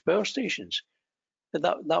the English power stations. And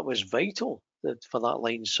that was vital for that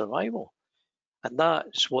line's survival. And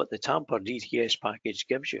that's what the Tamper DTS package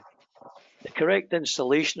gives you. The correct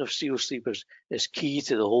installation of steel sleepers is key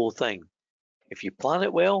to the whole thing. If you plan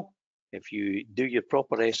it well, if you do your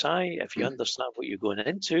proper SI, if you understand what you're going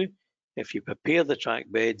into, if you prepare the track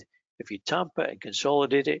bed, if you tamp it and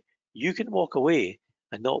consolidate it, you can walk away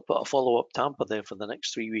and not put a follow-up tamper there for the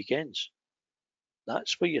next 3 weekends.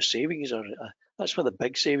 That's where your savings are. That's where the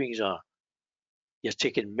big savings are. You're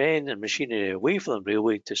taking men and machinery away from the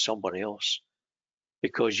railway to somebody else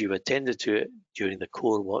because you've attended to it during the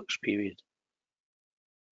core works period.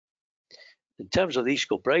 In terms of the East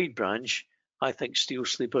Kilbride branch, I think steel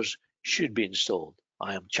sleepers should be installed.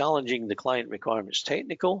 I am challenging the client requirements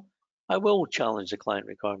technical. I will challenge the client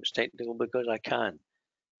requirements technical because I can.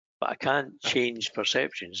 But I can't change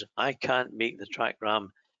perceptions. I can't make the track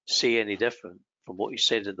ram say any different from what he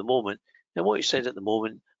said at the moment. And what he said at the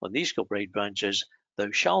moment on the East Kilbride branch is,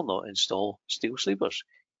 thou shalt not install steel sleepers,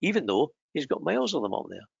 even though he's got miles of them up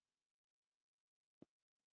there.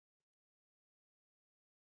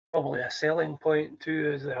 Probably a selling point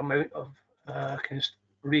too is the amount of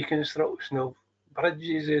reconstruction of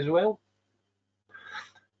bridges as well,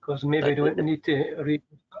 because maybe you don't need to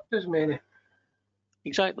reconstruct as many.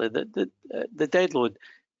 Exactly. The dead load,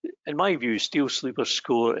 in my view, steel sleepers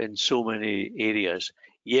score in so many areas.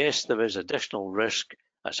 Yes, there is additional risk,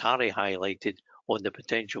 as Harry highlighted, on the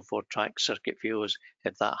potential for track circuit failures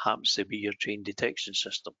if that happens to be your train detection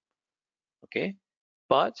system. Okay?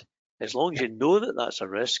 But as long as you know that that's a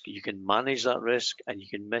risk, you can manage that risk and you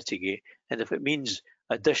can mitigate. And if it means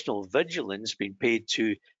additional vigilance being paid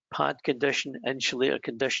to pad condition, insulator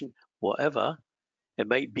condition, whatever, it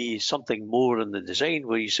might be something more in the design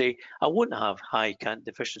where you say, I won't have high cant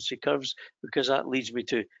deficiency curves because that leads me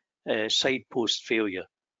to side post failure.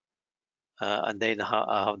 And then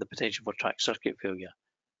I have the potential for track circuit failure.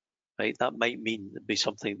 Right? That might be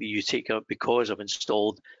something that you take out because I've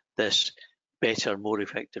installed this better, more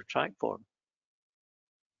effective track form.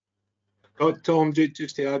 Oh, Tom,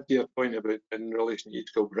 just to add to your point about in relation to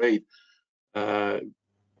East Kilbride,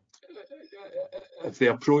 if the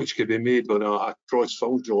approach could be made on a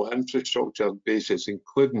cross-functional infrastructure basis,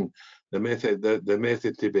 including the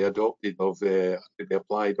method to be adopted to be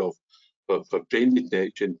applied for train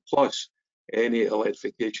detection, plus any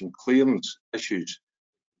electrification clearance issues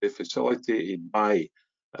be facilitated by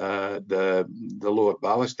the lower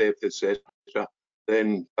ballast depth, etc.,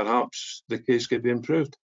 then perhaps the case could be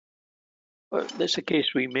improved. Well, that's the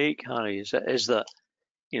case we make, Harry, is that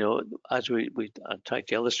as we tried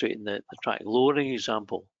to illustrate in the track lowering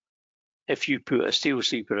example, if you put a steel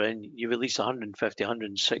sleeper in, you've at least 150,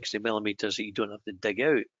 160 millimetres that you don't have to dig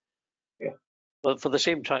out. Yeah. But for the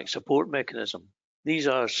same track support mechanism, these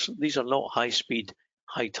are not high speed,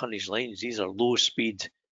 high tonnage lines. These are low speed,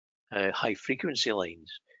 high frequency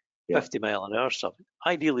lines. Yeah. 50 mile an hour stuff,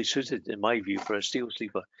 ideally suited in my view for a steel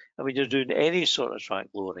sleeper. And when you're doing any sort of track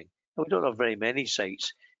lowering, and we don't have very many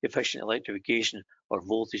sites, efficient electrification or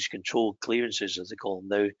voltage controlled clearances, as they call them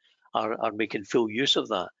now, are making full use of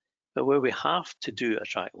that. But where we have to do a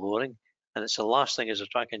track lowering, and it's the last thing as a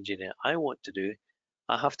track engineer I want to do,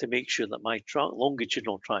 I have to make sure that my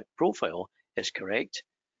longitudinal track profile is correct,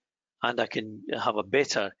 and I can have a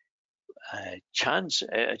better chance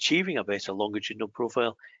at achieving a better longitudinal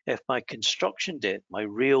profile if my construction depth, my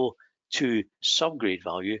rail to subgrade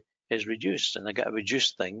value, is reduced. And I get a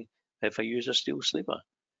reduced thing if I use a steel sleeper.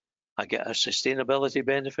 I get a sustainability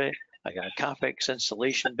benefit, I get a capex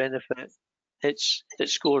installation benefit. It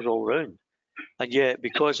scores all round. And yet,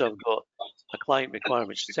 because I've got a client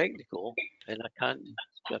requirements technical, and I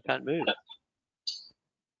can't move.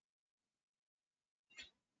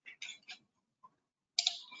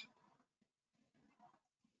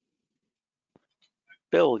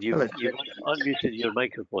 Bill, you've unmuted your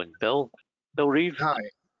microphone. Bill Reeve. Hi.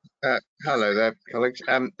 Hello there, colleagues.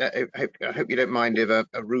 I hope you don't mind if a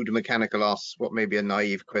rude mechanical asks what may be a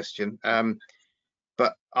naive question.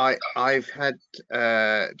 But I've had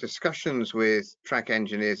discussions with track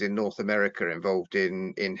engineers in North America involved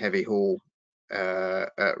in heavy haul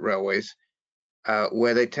railways,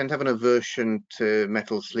 where they tend to have an aversion to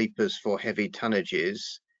metal sleepers for heavy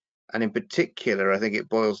tonnages. And in particular, I think it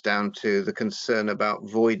boils down to the concern about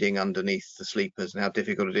voiding underneath the sleepers and how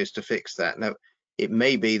difficult it is to fix that. Now, it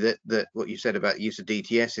may be that what you said about use of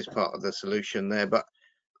DTS is part of the solution there, but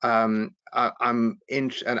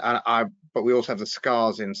but we also have the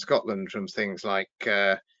scars in Scotland from things like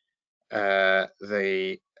the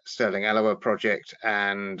Stirling Alloa project,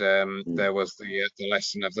 and there was the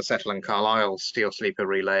lesson of the Settle and Carlisle steel sleeper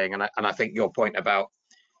relaying, and I think your point about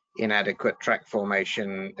inadequate track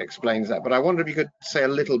formation explains that. But I wonder if you could say a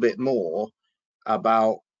little bit more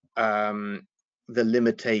about the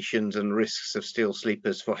limitations and risks of steel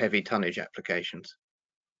sleepers for heavy tonnage applications.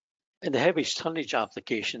 In the heavy tonnage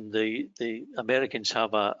application, the Americans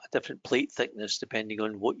have a different plate thickness depending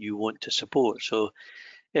on what you want to support. So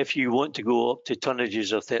if you want to go up to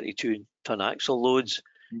tonnages of 32-ton axle loads,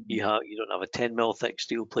 you don't have a 10 mil thick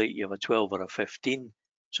steel plate, you have a 12 or a 15.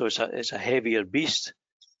 So it's a heavier beast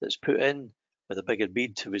that's put in with a bigger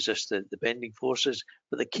bead to resist the bending forces.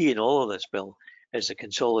 But the key in all of this, Bill, is the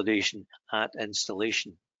consolidation at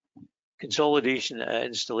installation. Consolidation at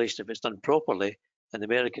installation, if it's done properly, and the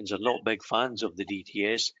Americans are not big fans of the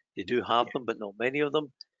DTS, they do have them, but not many of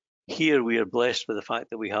them. Here we are blessed with the fact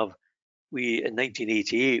that in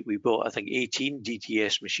 1988, we bought, I think, 18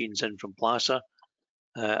 DTS machines in from Plaza,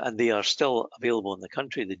 and they are still available in the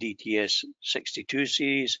country, the DTS 62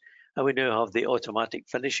 series, and we now have the automatic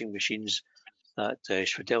finishing machines that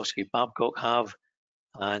Światelski Babcock have,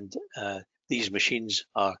 and these machines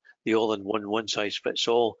are the all-in-one,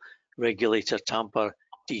 one-size-fits-all regulator, tamper,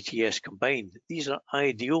 DTS combined. These are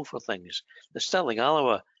ideal for things. The Stirling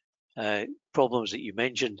Alloa problems that you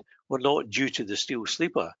mentioned were not due to the steel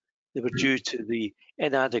sleeper. They were due to the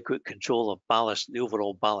inadequate control of ballast, the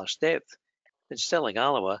overall ballast depth. In Stirling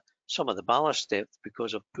Alloa, some of the ballast depth,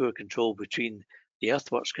 because of poor control between the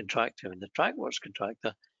earthworks contractor and the trackworks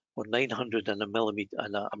contractor, were 900 and a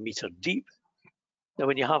metre deep. Now,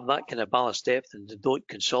 when you have that kind of ballast depth and they don't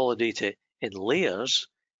consolidate it in layers,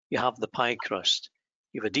 you have the pie crust.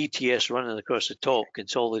 You have a DTS running across the top,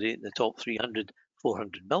 consolidating the top 300,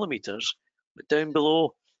 400 millimeters, but down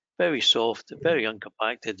below, very soft, very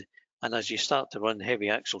uncompacted. And as you start to run heavy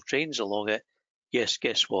axle trains along it, yes,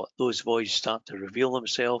 guess what? Those voids start to reveal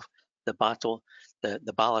themselves. The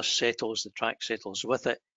ballast settles, the track settles with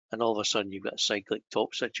it, and all of a sudden you've got a cyclic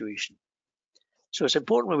top situation. So it's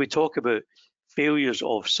important when we talk about failures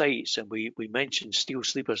of sites, and we mentioned steel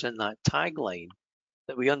sleepers in that tagline,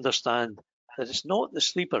 that we understand that it's not the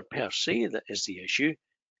sleeper per se that is the issue,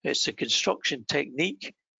 it's the construction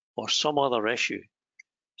technique or some other issue.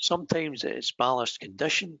 Sometimes it's ballast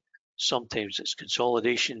condition, sometimes it's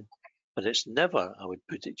consolidation, but it's never, I would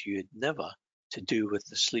put it to you, never to do with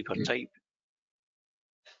the sleeper type.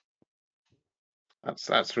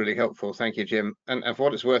 That's really helpful. Thank you, Jim. And for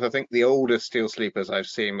what it's worth, I think the oldest steel sleepers I've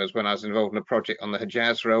seen was when I was involved in a project on the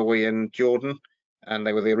Hejaz Railway in Jordan, and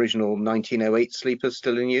they were the original 1908 sleepers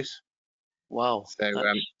still in use. Wow. So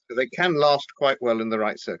they can last quite well in the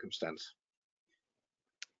right circumstance.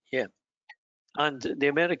 Yeah. And the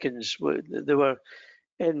Americans, they were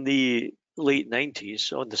in the late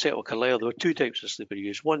 90s on the Settle Carlisle, there were two types of sleeper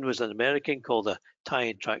used. One was an American called a tie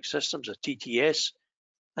and track systems, a TTS,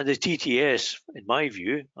 And the TTS, in my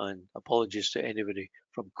view, and apologies to anybody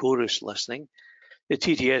from Chorus listening, the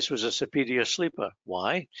TTS was a superior sleeper.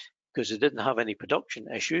 Why? Because it didn't have any production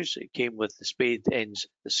issues. It came with the spade ends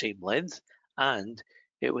the same length, and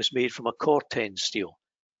it was made from a Corten steel.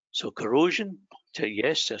 So corrosion,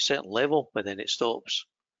 yes, to a certain level, but then it stops.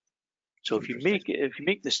 So if you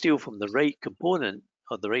make the steel from the right component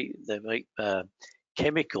or the right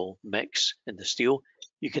chemical mix in the steel,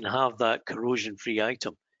 you can have that corrosion-free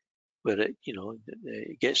item where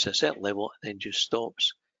it gets to a certain level and then just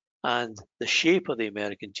stops. And the shape of the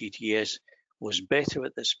American TTS was better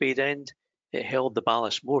at the spade end. It held the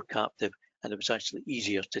ballast more captive, and it was actually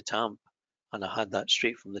easier to tamp. And I had that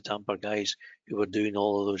straight from the tamper guys who were doing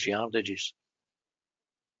all of those yardages.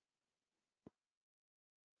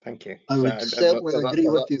 Thank you. I would certainly agree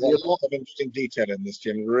with you. There's a lot of interesting detail in this,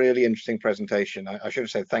 Jim. Really interesting presentation. I should have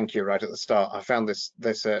said thank you right at the start. I found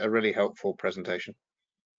this a really helpful presentation.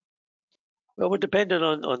 Well, we're dependent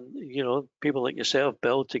on people like yourself,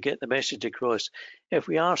 Bill, to get the message across. If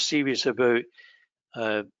we are serious about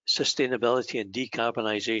sustainability and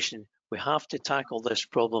decarbonisation, we have to tackle this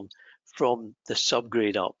problem from the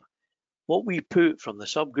subgrade up. What we put from the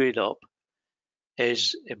subgrade up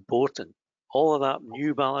is important. All of that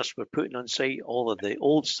new ballast we're putting on site, all of the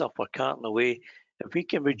old stuff we're carting away, if we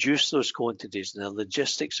can reduce those quantities and the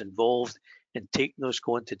logistics involved in taking those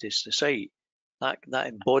quantities to site, that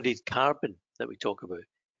embodied carbon that we talk about,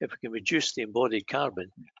 if we can reduce the embodied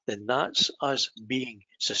carbon, then that's us being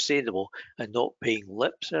sustainable and not paying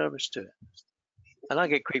lip service to it. And I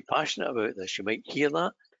get quite passionate about this. You might hear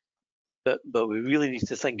that, but we really need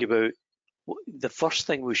to think about the first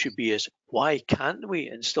thing we should be is, why can't we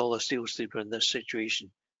install a steel sleeper in this situation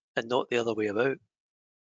and not the other way about?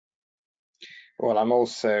 Well, I'm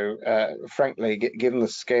also, frankly, given the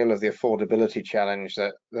scale of the affordability challenge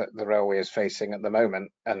that the railway is facing at the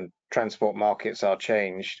moment, and transport markets are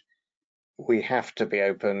changed, we have to be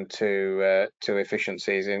open to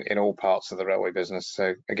efficiencies in all parts of the railway business.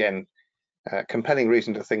 So again, compelling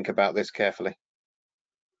reason to think about this carefully.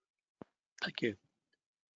 Thank you.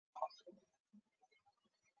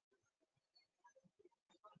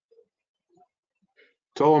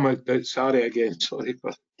 Tom, it's Harry again. Sorry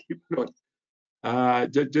for keeping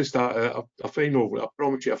on. Just a final, I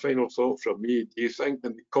promise you, a final thought from me. Do you think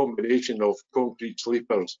that the combination of concrete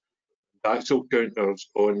sleepers, axle counters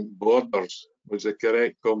on borders was the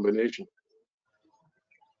correct combination?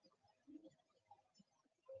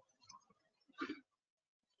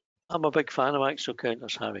 I'm a big fan of axle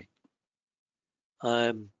counters, Harry.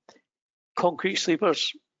 Concrete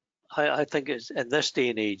sleepers, I think it's in this day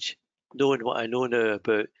and age, knowing what I know now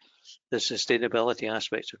about the sustainability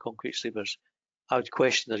aspects of concrete sleepers, I would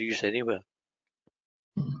question their use anywhere.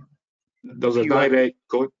 There's a direct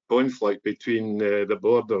conflict between the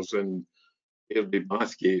borders and Airdrie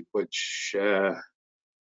Bathgate, which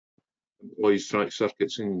employs track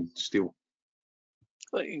circuits in steel.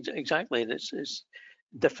 Exactly, and it's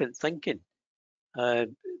different thinking.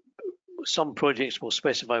 Some projects will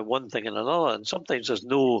specify one thing and another, and sometimes there's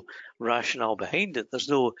no rationale behind it.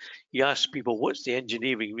 You ask people, what's the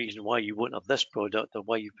engineering reason why you won't have this product or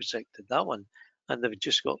why you protected that one? And they've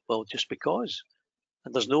just got, well, just because.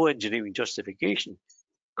 And there's no engineering justification.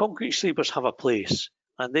 Concrete sleepers have a place,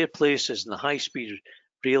 and their place is in the high-speed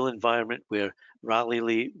rail environment where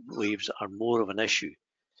rally waves are more of an issue.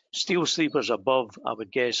 Steel sleepers above, I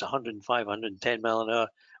would guess, 105, 110 mile an hour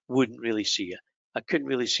wouldn't really see it. I couldn't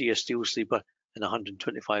really see a steel sleeper in a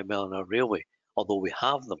 125 mile an hour railway, although we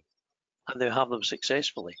have them, and they have them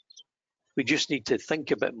successfully. We just need to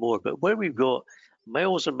think a bit more. But where we've got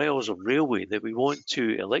miles and miles of railway that we want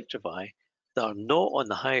to electrify that are not on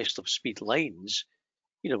the highest of speed lines,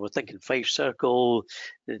 we're thinking Fife Circle,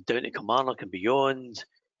 down to Kilmarnock and beyond.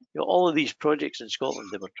 All of these projects in Scotland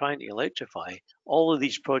that we're trying to electrify, all of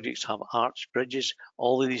these projects have arched bridges,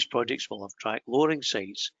 all of these projects will have track lowering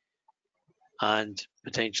sites, and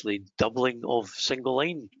potentially doubling of single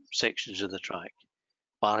line sections of the track.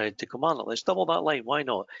 Barhead to Kilmarnock, let's double that line, why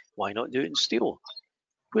not? Why not do it in steel?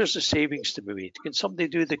 Where's the savings to be made? Can somebody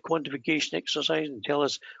do the quantification exercise and tell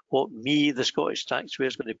us what the Scottish taxpayer,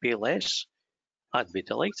 is going to pay less? I'd be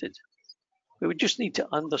delighted. We would just need to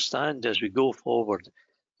understand as we go forward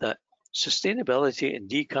that sustainability and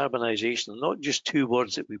decarbonisation are not just two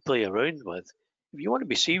words that we play around with. If you want to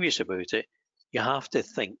be serious about it, you have to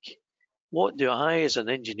think, what do I as an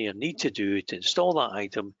engineer need to do to install that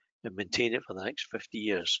item and maintain it for the next 50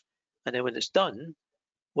 years? And then when it's done,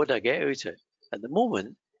 what do I get out of it? At the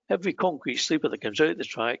moment, every concrete sleeper that comes out the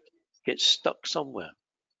track gets stuck somewhere.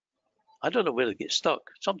 I don't know where they get stuck.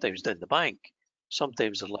 Sometimes down the bank,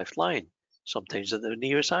 sometimes they're left lying. sometimes at the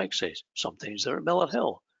nearest access, sometimes they're at Miller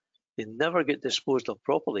Hill. They never get disposed of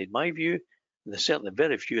properly, in my view, and there's certainly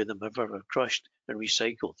very few of them ever are crushed and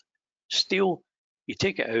recycled. Steel, you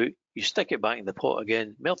take it out, you stick it back in the pot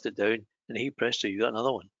again, melt it down, and hey presto, you got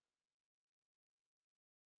another one.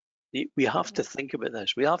 We have to think about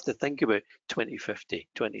this. We have to think about 2050,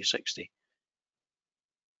 2060,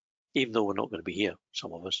 even though we're not going to be here,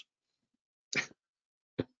 some of us.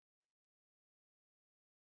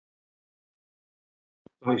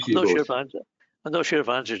 I'm not sure if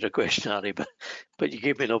I answered the question, Harry, but you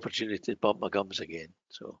gave me an opportunity to bump my gums again.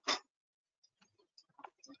 So.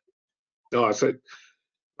 No, I said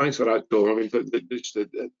thanks for that, Tom. I mean,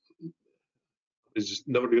 it's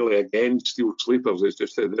never really against steel sleepers. It's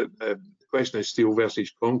just the question of steel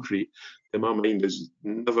versus concrete, in my mind, has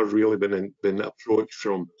never really been approached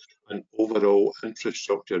from an overall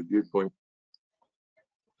infrastructure viewpoint,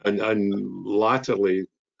 and latterly,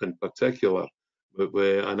 in particular, with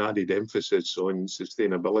an added emphasis on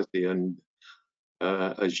sustainability, and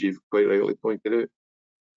as you've quite rightly pointed out.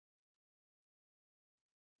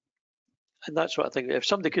 And that's what I think. If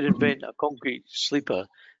somebody could invent a concrete sleeper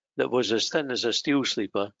that was as thin as a steel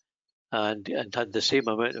sleeper and had the same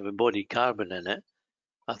amount of embodied carbon in it,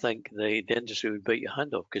 I think the industry would bite your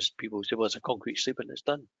hand off, because people would say, well, it's a concrete sleeper and it's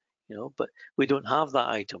done, you know. But we don't have that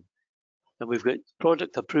item, and we've got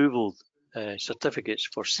product approval certificates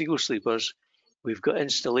for steel sleepers. We've got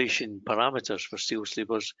installation parameters for steel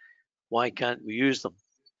sleepers. Why can't we use them?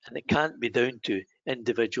 And it can't be down to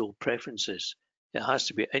individual preferences. It has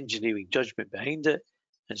to be engineering judgment behind it,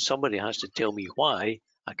 and somebody has to tell me why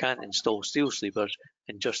I can't install steel sleepers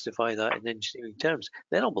and justify that in engineering terms.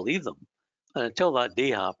 Then I'll believe them. And until that day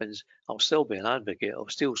happens, I'll still be an advocate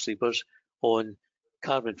of steel sleepers on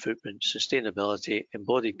carbon footprint, sustainability,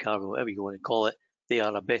 embodied carbon, whatever you want to call it. They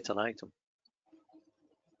are a better item.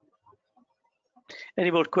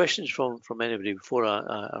 Any more questions from anybody before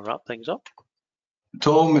I wrap things up?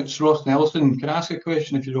 Tom, it's Ross Nelson. Can I ask a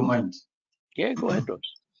question if you don't mind? Yeah, go ahead, Ross.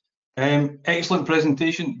 Excellent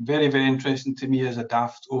presentation. Very, very interesting to me as a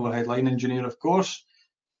daft overhead line engineer, of course.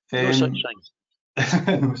 No such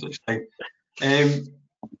thing. No such thing.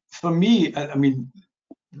 For me, I mean,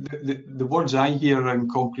 the words I hear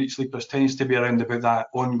around concrete sleepers tends to be around about that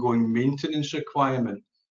ongoing maintenance requirement.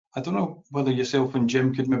 I don't know whether yourself and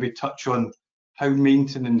Jim could maybe touch on how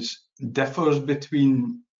maintenance differs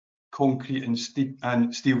between concrete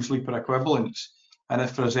and steel sleeper equivalents, and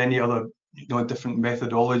if there's any other different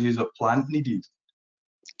methodologies or plant needed.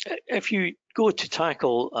 If you go to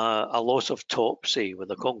tackle a loss of top, say, with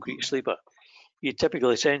a concrete sleeper, you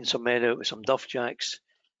typically send some men out with some duff jacks.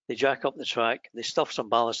 They jack up the track, they stuff some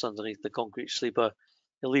ballast underneath the concrete sleeper,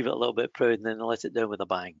 they leave it a little bit proud, and then they let it down with a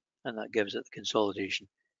bang, and that gives it the consolidation.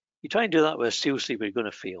 You try and do that with a steel sleeper, you're going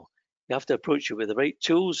to fail. You have to approach it with the right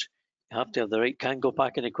tools, you have to have the right Kango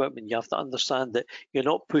packing equipment, you have to understand that you're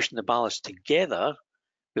not pushing the ballast together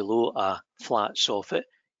below a flat soffit,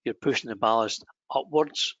 you're pushing the ballast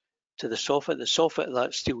upwards to the soffit. The soffit of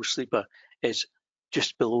that steel sleeper is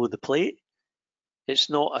just below the plate. It's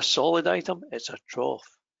not a solid item, it's a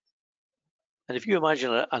trough. And if you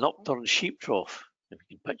imagine an upturned sheep trough, if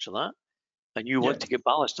you can picture that, and you want to get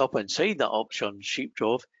ballast up inside that upturned sheep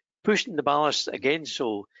trough, pushing the ballast again,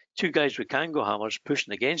 so two guys with Kango hammers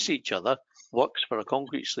pushing against each other works for a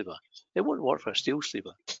concrete sleeper. It won't work for a steel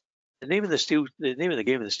sleeper. The name of the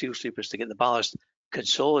game of the steel sleeper is to get the ballast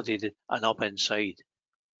consolidated and up inside.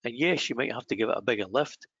 And yes, you might have to give it a bigger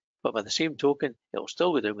lift, but by the same token, it'll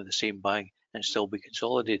still go down with the same bang and still be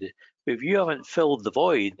consolidated. But if you haven't filled the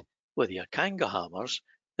void with your Kango hammers,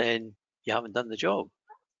 then you haven't done the job.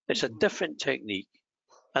 It's a different technique.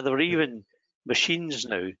 And there are even machines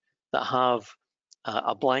now that have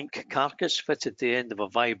a blank carcass fitted to the end of a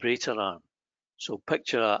vibrator arm. So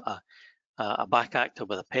picture a back actor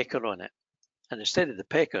with a pecker on it. And instead of the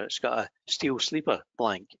pecker, it's got a steel sleeper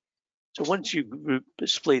blank. So once you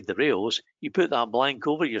splayed the rails, you put that blank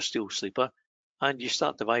over your steel sleeper and you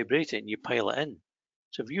start to vibrate it and you pile it in.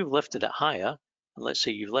 So if you've lifted it higher, and let's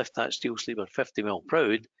say you've left that steel sleeper 50 mil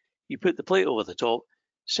proud, you put the plate over the top,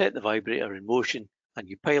 set the vibrator in motion, and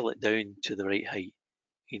you pile it down to the right height.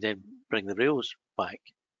 You then bring the rails back.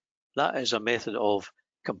 That is a method of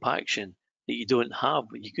compaction that you don't have.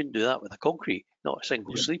 You couldn't do that with a concrete, not a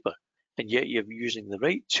single sleeper. And yet you're using the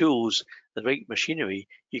right tools, the right machinery,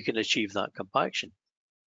 you can achieve that compaction.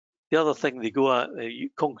 The other thing they go at,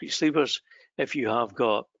 concrete sleepers, if you have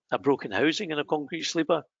got a broken housing in a concrete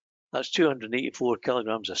sleeper, that's 284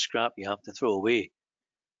 kilograms of scrap you have to throw away.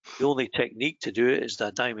 The only technique to do it is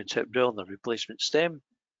the diamond tip drill and the replacement stem.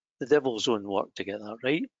 The devil's own work to get that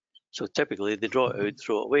right. So typically they draw it out,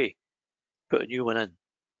 throw it away. put a new one in.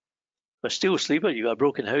 With a steel sleeper, you've got a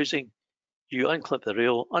broken housing, you unclip the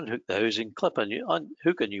rail, unhook the housing,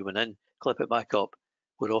 unhook a new one in, clip it back up.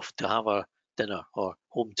 We're off to have our dinner or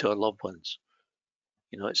home to our loved ones.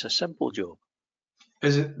 You know, it's a simple job.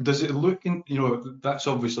 Does it look in, you know, that's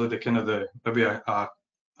obviously the kind of maybe a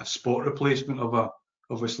spot replacement of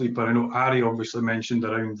a sleeper. I know Ari obviously mentioned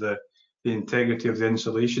around the integrity of the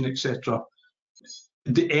insulation, etc.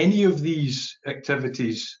 Do any of these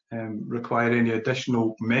activities require any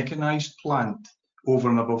additional mechanised plant over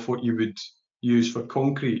and above what you would use for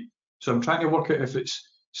concrete? So I'm trying to work out if it's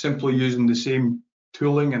simply using the same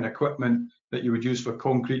tooling and equipment that you would use for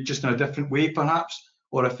concrete, just in a different way perhaps,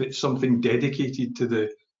 or if it's something dedicated to the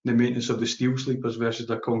maintenance of the steel sleepers versus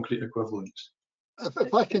their concrete equivalents.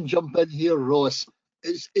 If I can jump in here, Ross,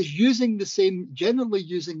 is using the same, generally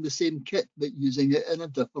using the same kit, but using it in a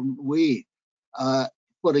different way.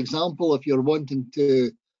 For example, if you're wanting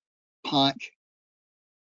to pack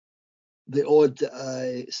the odd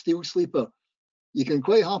steel sleeper, you can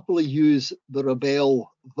quite happily use the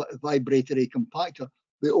Rebel vibratory compactor.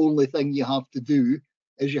 The only thing you have to do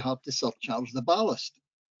is you have to surcharge the ballast.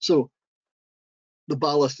 So the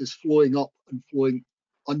ballast is flowing up and flowing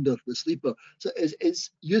under the sleeper. So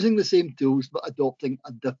it's using the same tools, but adopting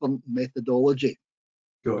a different methodology.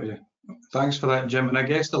 Got you. Thanks for that, Jim. And I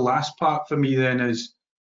guess the last part for me then is,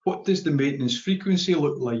 what does the maintenance frequency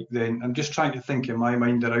look like then? I'm just trying to think in my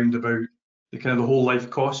mind around about the kind of the whole life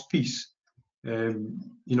cost piece. You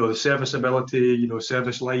know, the serviceability, you know,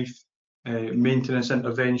 service life, maintenance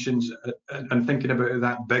interventions, and thinking about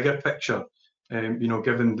that bigger picture. You know,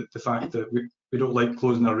 given the fact that we don't like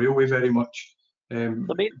closing our railway very much.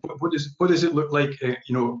 What does it look like, you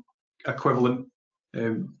know, equivalent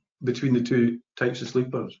between the two types of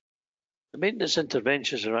sleepers? The maintenance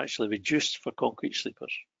interventions are actually reduced for concrete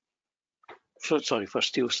sleepers. For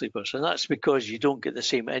steel sleepers, and that's because you don't get the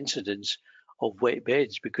same incidence of wet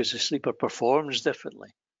beds because the sleeper performs differently.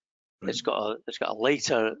 Right. It's got a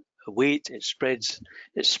lighter weight. It's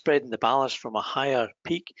spreading the ballast from a higher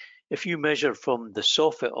peak. If you measure from the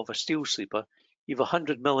soffit of a steel sleeper, you've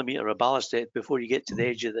 100 millimetre of ballast before you get to the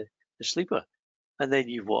edge of the sleeper, and then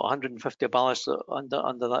you've 150 of ballast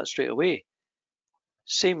under that straight away.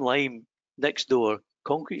 Same line next door,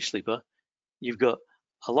 concrete sleeper, you've got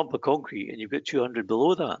a lump of concrete and you've got 200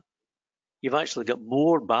 below that. You've actually got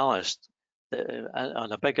more ballast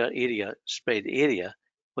on a bigger area, spread area,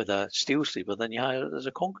 with a steel sleeper than you have as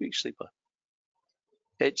a concrete sleeper.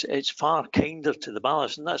 It's far kinder to the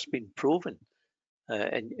ballast, and that's been proven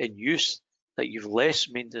in use, that you've less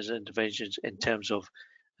maintenance interventions in terms of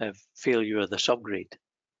failure of the subgrade.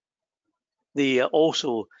 They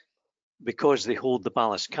also, because they hold the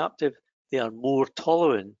ballast captive, they are more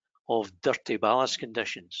tolerant of dirty ballast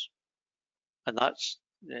conditions. And that's,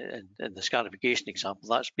 in the scarification example,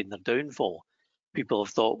 that's been their downfall. People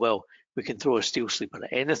have thought, well, we can throw a steel sleeper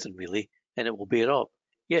at anything really, and it will bear up.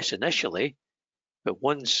 Yes, initially, but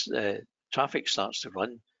once traffic starts to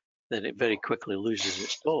run, then it very quickly loses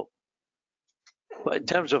its top. But in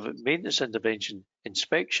terms of maintenance intervention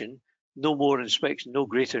inspection, no more inspection, no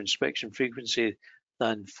greater inspection frequency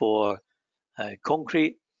than for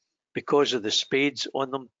concrete. Because of the spades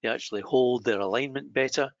on them, they actually hold their alignment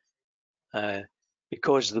better.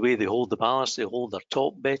 Because of the way they hold the ballast, they hold their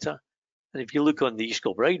top better. And if you look on the East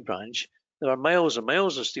Kilbride branch, there are miles and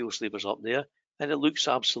miles of steel sleepers up there, and it looks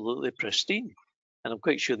absolutely pristine. And I'm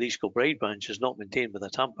quite sure the East Kilbride branch is not maintained with a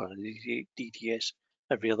tamper and DTS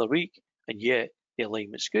every other week, and yet the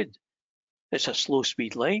alignment's good. It's a slow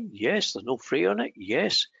speed line, yes. There's no freight on it,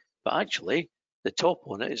 yes. But actually, the top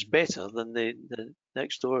on it is better than the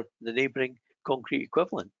next door, the neighbouring concrete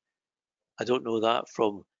equivalent. I don't know that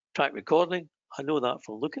from track recording. I know that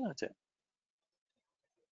from looking at it.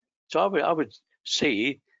 So I would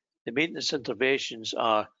say the maintenance interventions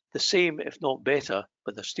are the same, if not better,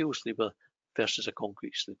 with a steel sleeper versus a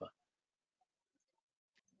concrete sleeper.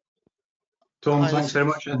 Tom, thanks very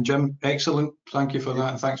much. And Jim, excellent. Thank you for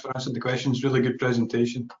that. And thanks for answering the questions. Really good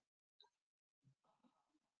presentation.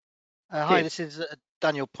 Hi, this is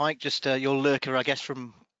Daniel Pike, just your lurker, I guess,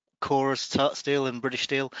 from Chorus Steel and British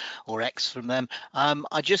Steel, or X from them.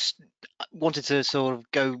 I just wanted to sort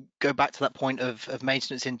of go back to that point of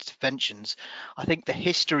maintenance interventions. I think the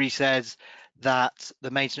history says that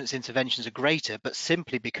the maintenance interventions are greater, but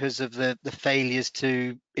simply because of the failures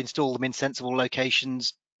to install them in sensible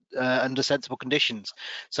locations under sensible conditions.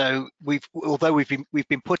 So although we've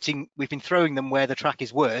been throwing them where the track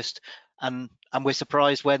is worst, and we're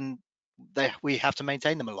surprised when we have to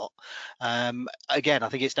maintain them a lot. Again, I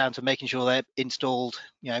think it's down to making sure they're installed,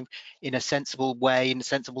 in a sensible way, in a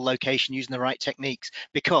sensible location, using the right techniques.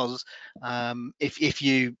 Because if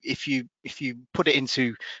you put it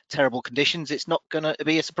into terrible conditions, it's not going to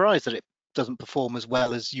be a surprise that it doesn't perform as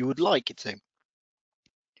well as you would like it to.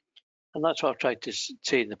 And that's what I've tried to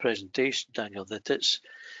say in the presentation, Daniel, that it's,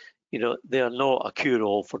 they are not a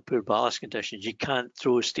cure-all for poor ballast conditions. You can't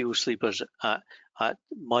throw steel sleepers at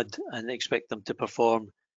mud and expect them to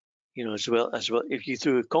perform, as well. If you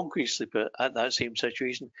threw a concrete sleeper at that same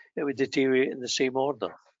situation, it would deteriorate in the same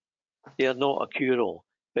order. They are not a cure-all.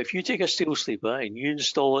 But if you take a steel sleeper and you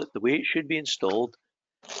install it the way it should be installed,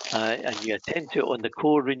 and you attend to it on the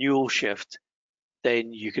core renewal shift,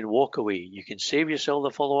 then you can walk away. You can save yourself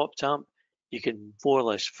the follow-up tamp. You can more or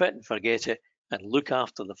less fit and forget it and look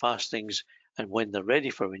after the fastings. And when they're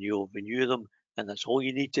ready for renewal, renew them. And that's all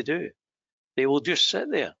you need to do. They will just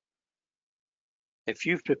sit there. If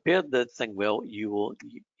you've prepared the thing well, you'll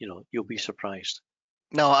be surprised.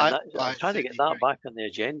 No, I'm I trying to get that back on the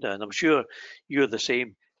agenda, and I'm sure you're the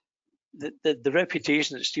same. The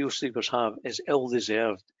reputation that steel sleepers have is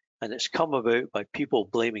ill-deserved, and it's come about by people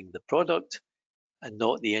blaming the product and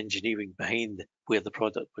not the engineering behind where the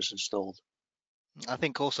product was installed. I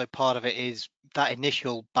think also part of it is that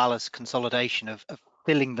initial ballast consolidation of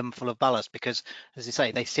filling them full of ballast, because, as you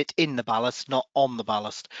say, they sit in the ballast, not on the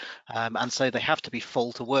ballast, and so they have to be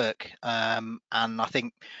full to work. And I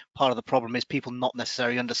think part of the problem is people not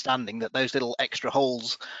necessarily understanding that those little extra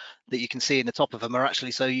holes that you can see in the top of them are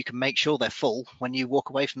actually so you can make sure they're full when you walk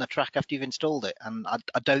away from the track after you've installed it. And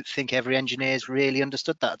I don't think every engineer's really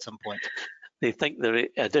understood that at some point. They think there are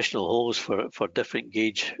additional holes for different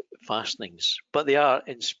gauge fastenings, but they are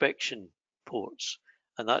inspection ports,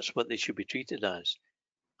 and that's what they should be treated as.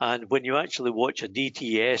 And when you actually watch a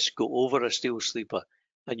DTS go over a steel sleeper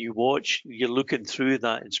and you're looking through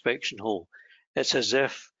that inspection hole, it's as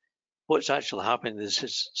if what's actually happening is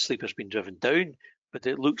his sleeper's been driven down, but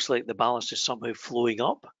it looks like the ballast is somehow flowing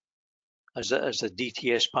up as the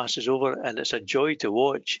DTS passes over, and it's a joy to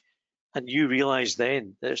watch. And you realise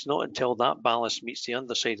then that it's not until that ballast meets the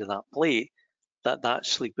underside of that plate that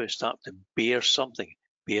sleeper starts to bear something,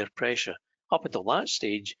 bear pressure. Up until that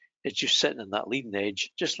stage, it's just sitting on that leading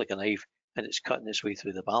edge, just like a knife, and it's cutting its way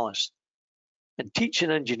through the ballast. And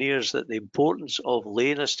teaching engineers that the importance of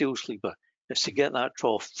laying a steel sleeper is to get that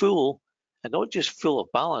trough full, and not just full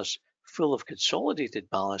of ballast, full of consolidated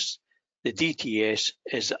ballast. The DTS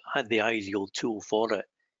is the ideal tool for it.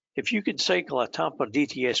 If you can cycle a Tamper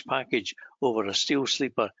DTS package over a steel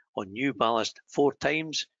sleeper on new ballast 4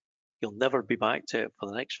 times, you'll never be back to it for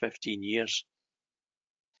the next 15 years.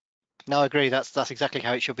 No, I agree. That's exactly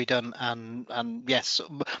how it should be done. And yes,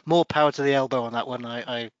 more power to the elbow on that one.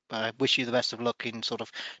 I wish you the best of luck in sort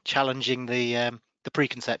of challenging the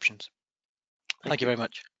preconceptions. Thank you very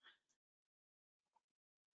much.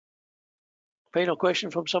 Final question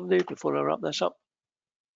from somebody before I wrap this up.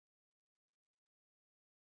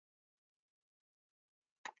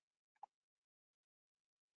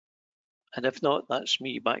 And if not, that's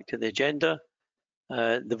me back to the agenda.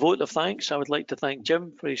 The vote of thanks, I would like to thank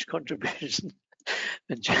Jim for his contribution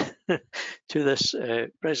to this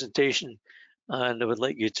presentation, and I would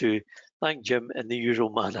like you to thank Jim in the usual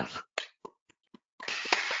manner.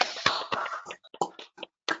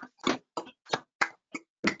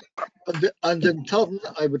 And in turn,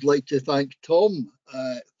 I would like to thank Tom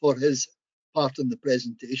for his part in the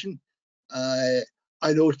presentation.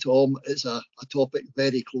 I know, Tom, it's a topic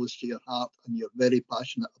very close to your heart and you're very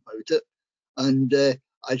passionate about it. And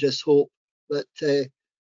I just hope that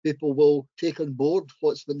people will take on board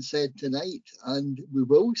what's been said tonight, and we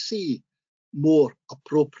will see more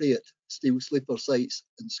appropriate steel sleeper sites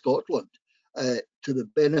in Scotland to the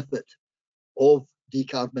benefit of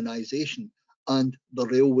decarbonisation and the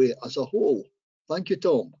railway as a whole. Thank you,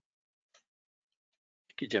 Tom.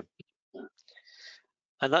 Thank you, Jim.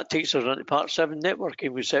 And that takes us on to part 7,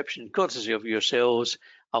 networking reception, courtesy of yourselves.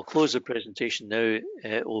 I'll close the presentation now.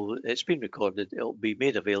 It's been recorded. It'll be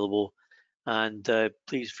made available. And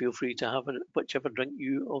please feel free to have whichever drink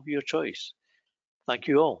of your choice. Thank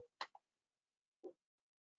you all.